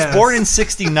 At if he was born in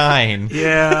 69,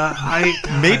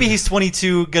 maybe he's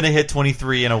 22, gonna hit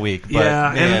 23 in a week. But,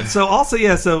 yeah, man. and so also,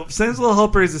 so Sam's Little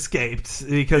Helper has escaped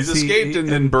because he's escaped, and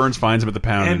then Burns finds him at the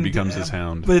pound and becomes his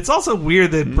hound. But it's also weird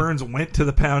that Burns went to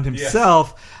the pound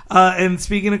himself. Yes. And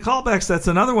speaking of callbacks, that's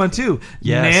another one too.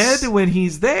 Yes. Ned, when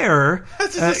he's there,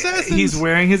 that's his assassins. He's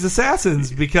wearing his assassins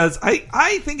because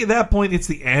I think at that point it's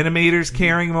the animators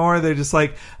caring more. They're just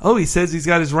like, oh, he says he's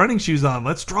got his running shoes on.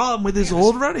 Let's draw him with his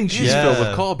old running shoes. He's filled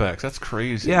with callbacks. That's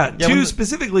crazy. Yeah, to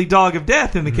specifically Dog of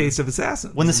Death in the case of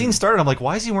Assassins. When the scene started, I'm like,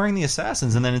 why is he wearing the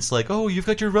assassins? And then it's like, oh, you've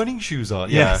got your running shoes on.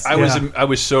 Yes. I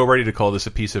was so ready to call this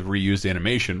a piece of reused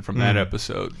animation from that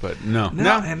episode, but no.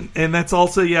 And that's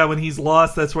also when he's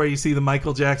lost. That's where you see the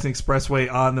Michael Jackson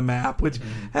Expressway on the map, which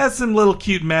has some little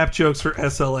cute map jokes for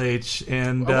SLH.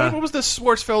 And what was the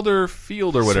Swartzwelder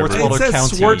Field or whatever? It says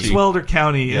County. Swartzwelder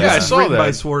County. Yeah, I saw written that. by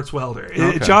Swartzwelder.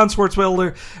 Okay. John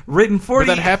Swartzwelder, written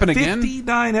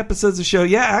 59 episodes of show.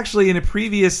 Yeah, actually, in a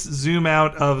previous zoom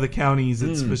out of the counties,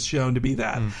 it was shown to be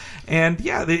that. And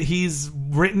he's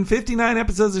written 59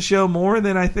 episodes of show, more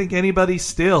than I think anybody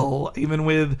still, even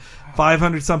with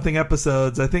 500 something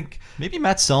episodes. I think maybe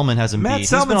Matt Selman has him beat. He's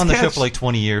been on the show for like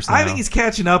 20 years now. I think he's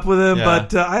catching up with him,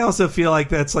 but I also feel like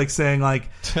that's like saying like,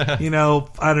 I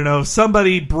don't know,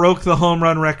 somebody broke the home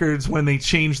run records when they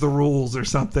changed the rules or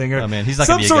something. Or man, he's not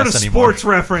some gonna be a sort of guest anymore. sports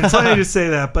reference. I need to say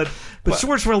that, but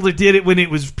Swartzwelder did it when it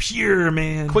was pure,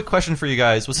 man. Quick question for you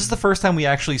guys: was this the first time we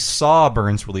actually saw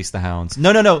Burns release the hounds?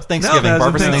 No. Thanksgiving.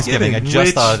 Barbara's Thanksgiving. I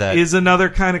just thought of that. Is another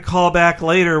kind of callback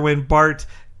later when Bart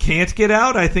can't get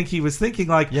out. I think he was thinking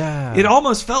like, it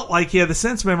almost felt like he had the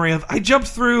sense memory of, I jumped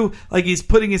through, like he's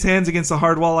putting his hands against the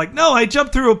hard wall, like, no, I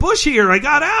jumped through a bush here. I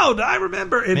got out. I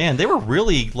remember. And, man, they were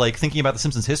really like thinking about the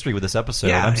Simpsons history with this episode.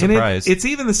 Yeah, I'm surprised. And it's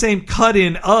even the same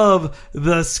cut-in of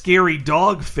the scary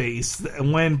dog face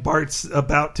when Bart's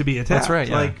about to be attacked. That's right.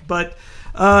 Yeah.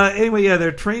 Anyway,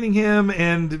 they're training him,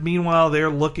 and meanwhile they're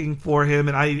looking for him,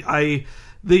 and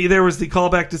there was the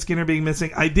callback to Skinner being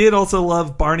missing. I did also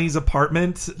love Barney's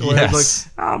apartment. Where he's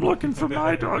like, I'm looking for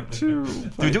my dog too.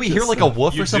 Dude, do we hear like a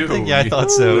woof or something? Yeah, I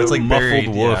thought so. It's like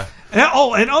muffled woof. Yeah.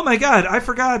 And oh my god, I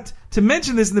forgot to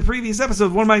mention this in the previous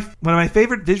episode. One of my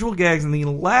favorite visual gags in the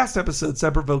last episode,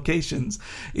 Separate Vocations,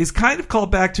 is kind of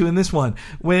called back to in this one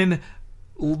when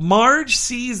Marge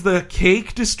sees the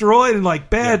cake destroyed and like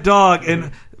bad dog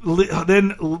and.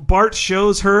 Then Bart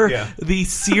shows her the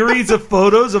series of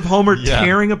photos of Homer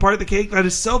tearing apart the cake. That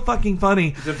is so fucking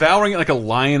funny. Devouring it like a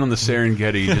lion on the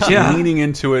Serengeti, just leaning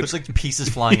into it. There's like pieces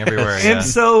flying everywhere. And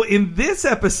so in this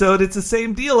episode, it's the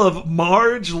same deal of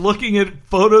Marge looking at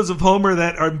photos of Homer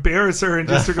that embarrass her and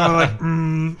just are going like,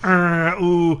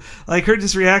 ooh. Like her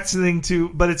just reacting to,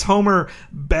 but it's Homer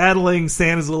battling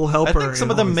Santa's Little Helper. I think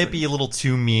some of them may be a little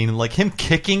too mean. Like him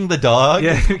kicking the dog.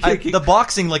 Yeah, the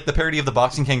boxing, like the parody of the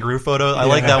boxing kangaroo photo. I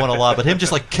like that one a lot. But him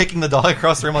just like kicking the dog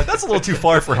across the room, like that's a little too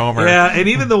far for Homer. Yeah, and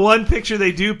even the one picture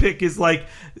they do pick is like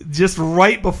just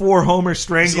right before Homer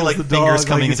strangles like the fingers dog,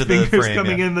 coming like his into the fingers frame,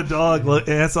 coming yeah. in the dog, and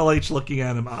SLH looking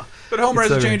at him. But Homer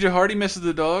has a It's change of heart. He misses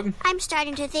the dog. I'm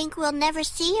starting to think we'll never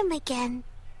see him again.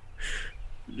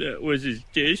 That was his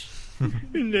dish,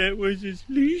 and that was his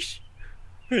leash,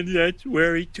 and that's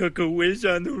where he took a whiz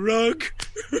on the rug.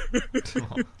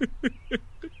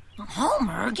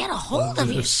 Homer, get a hold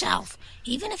of yourself.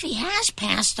 Even if he has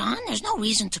passed on, there's no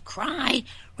reason to cry.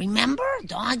 Remember,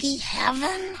 doggy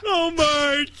heaven? Oh,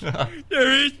 Marge,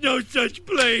 there is no such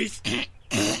place.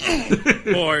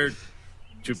 Or,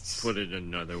 to put it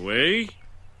another way,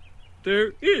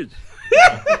 there is.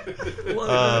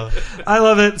 I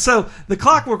love it. So the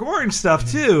Clockwork Orange stuff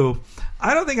too.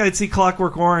 I don't think I'd see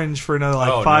Clockwork Orange for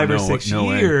another 5 or 6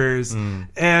 years,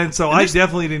 and so I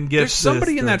definitely didn't get. There's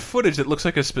somebody in that footage that looks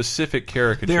like a specific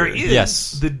caricature. There is.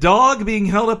 Yes. The dog being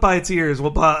held up by its ears.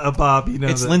 Well, Bob, you know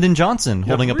It's Lyndon Johnson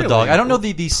holding up a dog. I don't know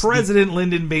the President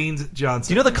Lyndon Baines Johnson.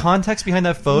 Do you know the context behind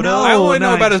that photo? No, All I know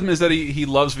no, about him is that he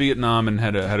loves Vietnam and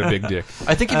had a big dick.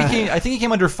 I think he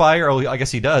came under fire. Oh, I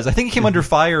guess he does. I think he came under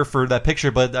fire for that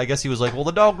picture, but I guess he was like, well,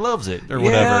 the dog loves it or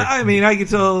whatever. Yeah, I mean, I could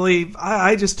totally.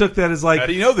 I just took that as like. How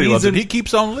do you know that he loves it? He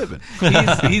keeps on living.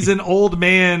 He's an old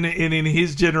man, and in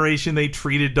his generation, they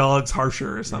treated dogs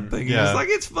harsher or something. Yeah. It's like,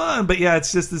 it's fun, but yeah,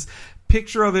 it's just this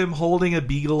picture of him holding a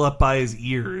beagle up by his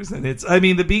ears, and it's. I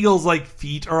mean, the beagle's like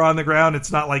feet are on the ground.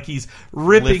 It's not like he's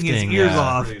ripping his ears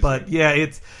off, Crazy. but yeah,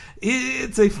 it's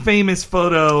a famous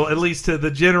photo, at least to the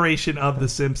generation of the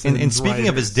Simpsons. And speaking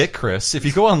of his dick, Chris, if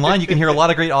you go online, you can hear a lot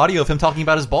of great audio of him talking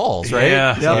about his balls, right?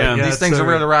 Yeah. These things are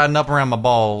really riding up around my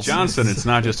balls. Johnson, it's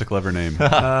not just a clever name.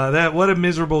 What a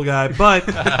miserable guy. But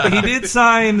he did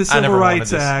sign the Civil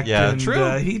Rights Act. Yeah, and,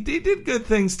 true. He did good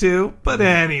things too. But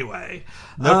anyway.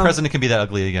 No president can be that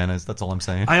ugly again. That's all I'm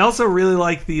saying. I also really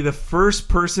like the first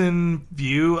person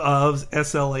view of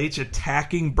SLH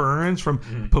attacking Burns from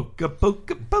Poka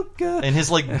Poka Poka. And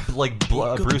his like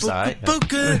Bruce eye.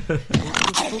 Poka,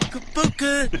 poka,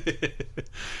 poka.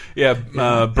 Yeah,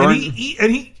 Burns.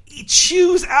 And he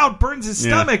chews out Burns'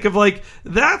 stomach of like,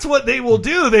 that's what they will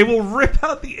do. They will rip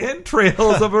out the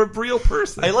entrails of a real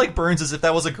person. I like Burns as if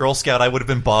that was a Girl Scout, I would have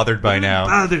been bothered by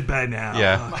now.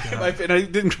 Yeah. And I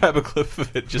didn't grab a clip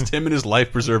of it. Just him in his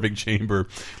life-preserving chamber.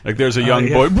 Like, there's a young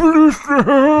boy.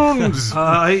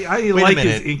 I like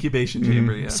his incubation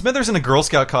chamber, yeah. Smithers in a Girl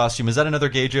Scout costume. Is that another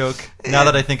gay joke? Now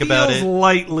that I think about it.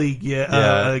 Lightly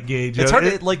a gay joke. It's hard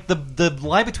to, like, the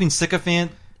line between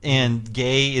sycophant and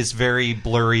gay is very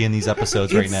blurry in these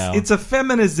episodes right now. It's a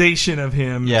feminization of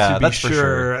him, to be that's for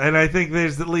sure. And I think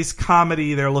there's at least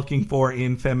comedy they're looking for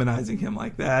in feminizing him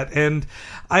like that. And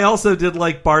I also did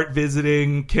like Bart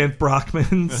visiting Kent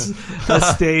Brockman's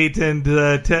estate, and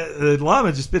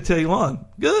llama just bit Teddy Long.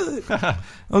 Good.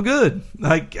 Oh, good.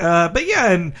 Like, but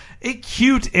yeah, and a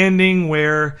cute ending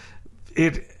where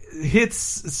it hits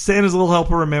Santa's Little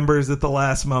Helper remembers at the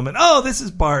last moment. Oh, this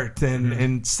is Bart,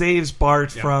 and saves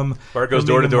Bart from. Bart goes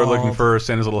door to door looking for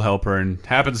Santa's Little Helper and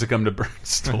happens to come to Burns'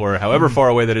 store, however far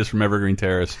away that is from Evergreen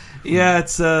Terrace. Yeah,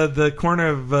 it's the corner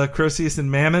of Croesus and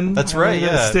Mammon. That's right.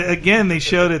 Yeah. Again, they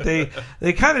showed it.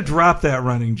 They kind of dropped that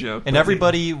running joke, and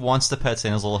everybody wants to pet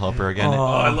Santa's Little Helper again. Oh,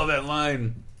 I love that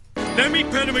line. Let me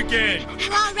pet him again.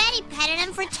 You already petted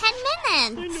him for 10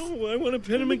 minutes. I know, I want to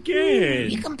pet him again.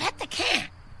 You can pet the cat.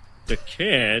 The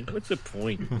cat? What's the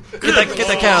point? Get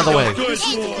that cat out of the way.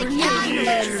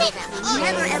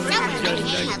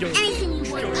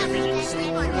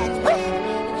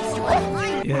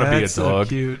 Yeah, I want to be a that's so dog.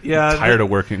 cute. Yeah, tired of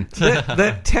working.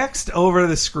 That text over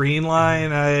the screen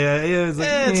line, it was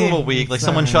like, it's a little weak. Like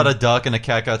someone shot a duck and a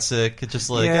cat got sick. It's just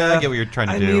like, I get what you're trying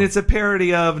to do. I mean, it's a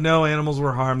parody of no animals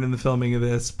were harmed in the filming of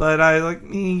this, but I like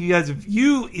you guys.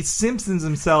 It's Simpsons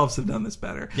themselves have done this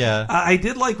better. Yeah, I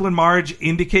did like when Marge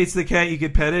indicates the cat you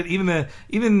could pet it.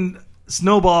 Even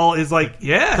Snowball is like,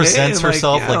 presents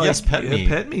herself like, yes, pet me,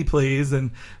 pet me, please.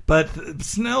 But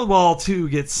Snowball too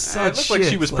gets such. It looked like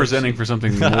she was presenting for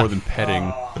something more than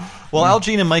petting. Well, Al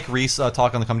Jean and Mike Reese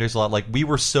talk on the commentaries a lot. Like, we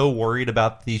were so worried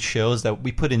about these shows that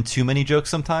we put in too many jokes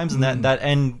sometimes, and that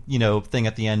end thing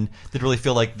at the end did really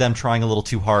feel like them trying a little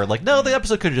too hard. Like, no, the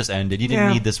episode could have just ended. You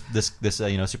didn't need this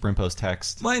superimposed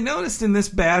text. Well, I noticed in this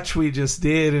batch we just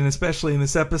did, and especially in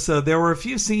this episode, there were a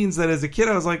few scenes that as a kid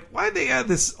I was like, why'd they add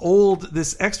this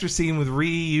extra scene with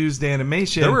reused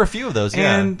animation? There were a few of those,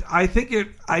 yeah. And I think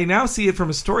I now see it from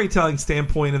a storytelling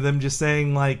standpoint of them just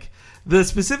saying like. The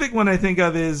specific one I think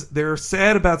of is they're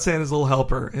sad about Santa's Little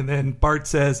Helper, and then Bart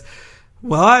says,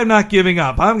 well, I'm not giving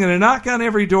up. I'm going to knock on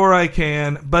every door I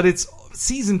can, but it's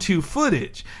season 2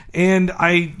 footage, and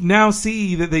I now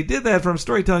see that they did that from a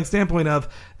storytelling standpoint of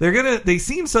they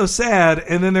seem so sad,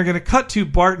 and then they're gonna cut to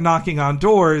Bart knocking on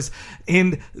doors,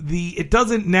 and it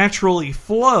doesn't naturally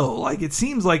flow. Like, it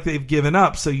seems like they've given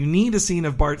up, so you need a scene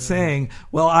of Bart saying,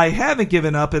 well, I haven't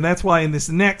given up, and that's why in this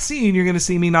next scene you're gonna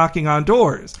see me knocking on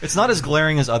doors. It's not as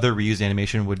glaring as other reused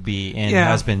animation would be, and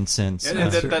has been since.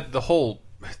 And that the whole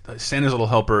Santa's Little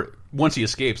Helper, once he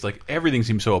escapes, like, everything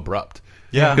seems so abrupt.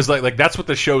 Yeah, because like that's what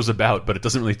the show's about, but it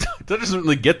doesn't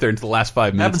really get there until the last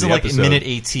 5 minutes. It happens in like minute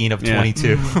 18 of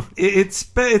 22. It's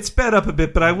sped up a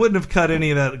bit, but I wouldn't have cut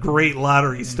any of that great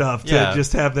lottery stuff to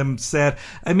just have them sad.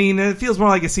 I mean, it feels more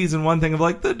like a season 1 thing of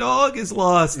like the dog is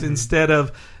lost instead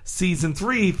of season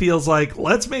 3 feels like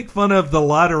let's make fun of the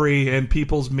lottery and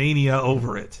people's mania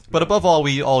over it. But above all,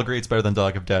 we all agree it's better than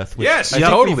Dog of Death. Which yes, I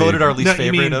think we voted our least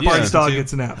favorite. You mean Bart's Dog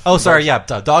gets an F. Oh, sorry,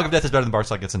 Dog of Death is better than Bart's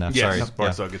Dog gets an F. Yes, sorry,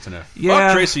 Bart's Dog gets an F. Yeah.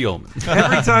 Fuck Tracy Ullman.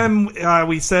 Every time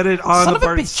we said it on Son the of a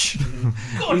Bart's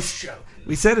bitch.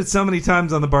 We said it so many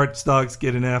times on the Bart's Dogs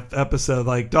Get an F episode,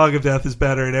 like Dog of Death is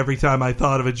better, and every time I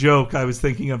thought of a joke, I was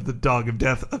thinking of the Dog of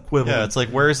Death equivalent. Yeah, it's like,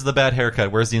 where's the bad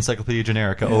haircut? Where's the Encyclopedia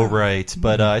Generica? Oh, right.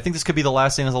 But I think this could be the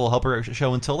last Santa's Little Helper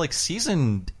show until like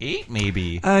season 8,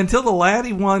 maybe. Until the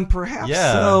Laddie one, perhaps.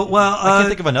 Yeah. So, well, I can't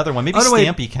think of another one. Maybe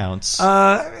Stampy counts.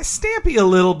 Stampy a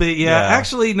little bit, yeah.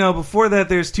 Actually, no, before that,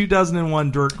 there's 2001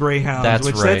 Dirt Greyhounds. That's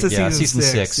which right. That's a season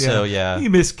 6. Yeah. So, yeah.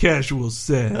 You miss casual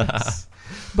sex.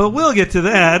 But we'll get to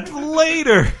that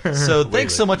later. So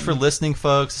thanks so much for listening,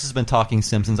 folks. This has been Talking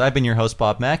Simpsons. I've been your host,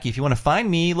 Bob Mackey. If you want to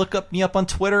find me, look me up on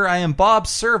Twitter. I am Bob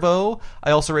Servo.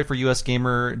 I also write for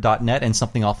usgamer.net and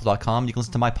somethingawful.com. You can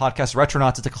listen to my podcast,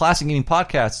 Retronauts. It's a classic gaming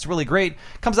podcast. It's really great.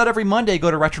 It comes out every Monday.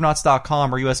 Go to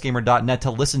retronauts.com or usgamer.net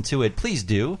to listen to it. Please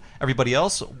do. Everybody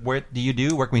else, what do you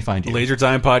do? Where can we find you?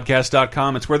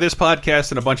 LaserTimePodcast.com. It's where this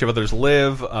podcast and a bunch of others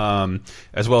live,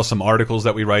 as well as some articles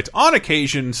that we write on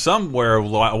occasion. Somewhere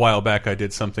a while back I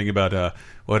did something about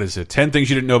 10 things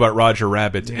you didn't know about Roger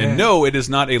Rabbit. Yeah. And no, it is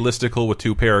not a listicle with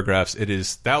 2 paragraphs. It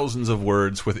is thousands of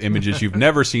words with images you've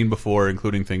never seen before,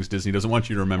 including things Disney doesn't want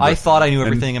you to remember. I thought I knew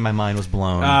everything and my mind was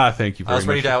blown. Thank you very much. I was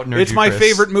ready to out-nerd It's you, my Chris.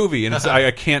 favorite movie, and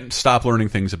I can't stop learning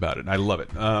things about it. I love it.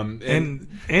 And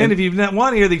if you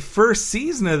want to hear the first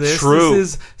season of this, this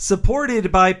is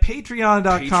supported by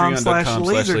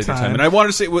patreon.com/lasertime. And I wanted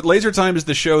to say, Laser Time is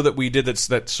the show that we did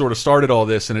that sort of started all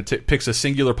this, and it picks a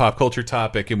singular pop culture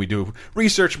topic, and we do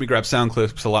research, and we grab sound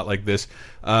clips a lot like this.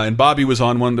 And Bobby was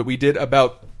on one that we did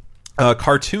about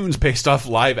cartoons based off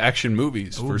live action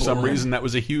movies. For some reason, that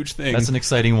was a huge thing. That's an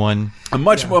exciting one. A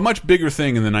much bigger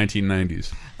thing in the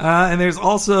 1990s. And there's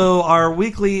also our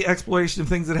weekly exploration of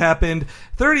things that happened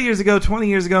 30 years ago, 20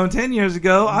 years ago, and 10 years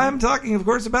ago. I'm talking, of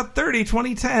course, about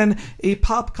 2010, a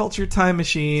pop culture time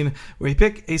machine where we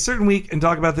pick a certain week and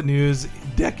talk about the news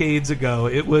decades ago.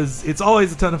 It's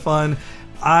always a ton of fun.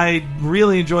 I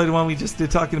really enjoyed the one we just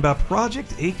did talking about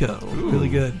Project A-ko. Really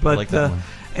good. But, I like that one.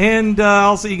 And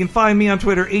also, you can find me on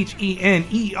Twitter,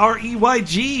 HENEREYG.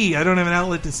 I don't have an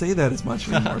outlet to say that as much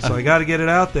anymore, so I got to get it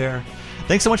out there.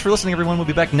 Thanks so much for listening, everyone. We'll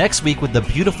be back next week with the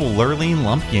beautiful Lurleen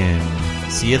Lumpkin.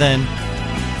 See you then.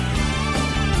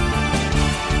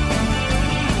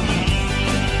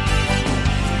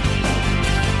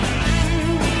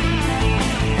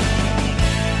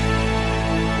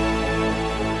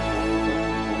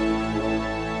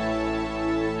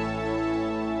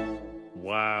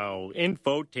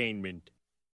 Infotainment.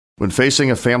 When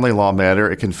facing a family law matter,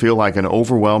 it can feel like an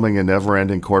overwhelming and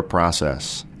never-ending court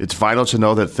process. It's vital to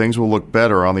know that things will look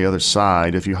better on the other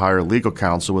side if you hire legal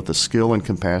counsel with the skill and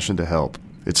compassion to help.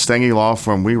 At Stengy Law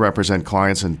Firm, we represent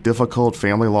clients in difficult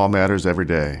family law matters every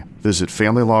day. Visit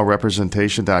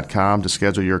FamilyLawRepresentation.com to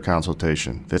schedule your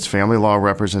consultation. That's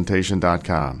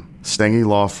FamilyLawRepresentation.com. Stengy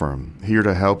Law Firm, here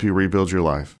to help you rebuild your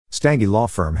life. Stengy Law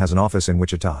Firm has an office in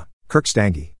Wichita. Kirk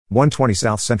Stengy, 120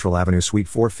 South Central Avenue, Suite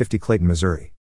 450, Clayton, Missouri.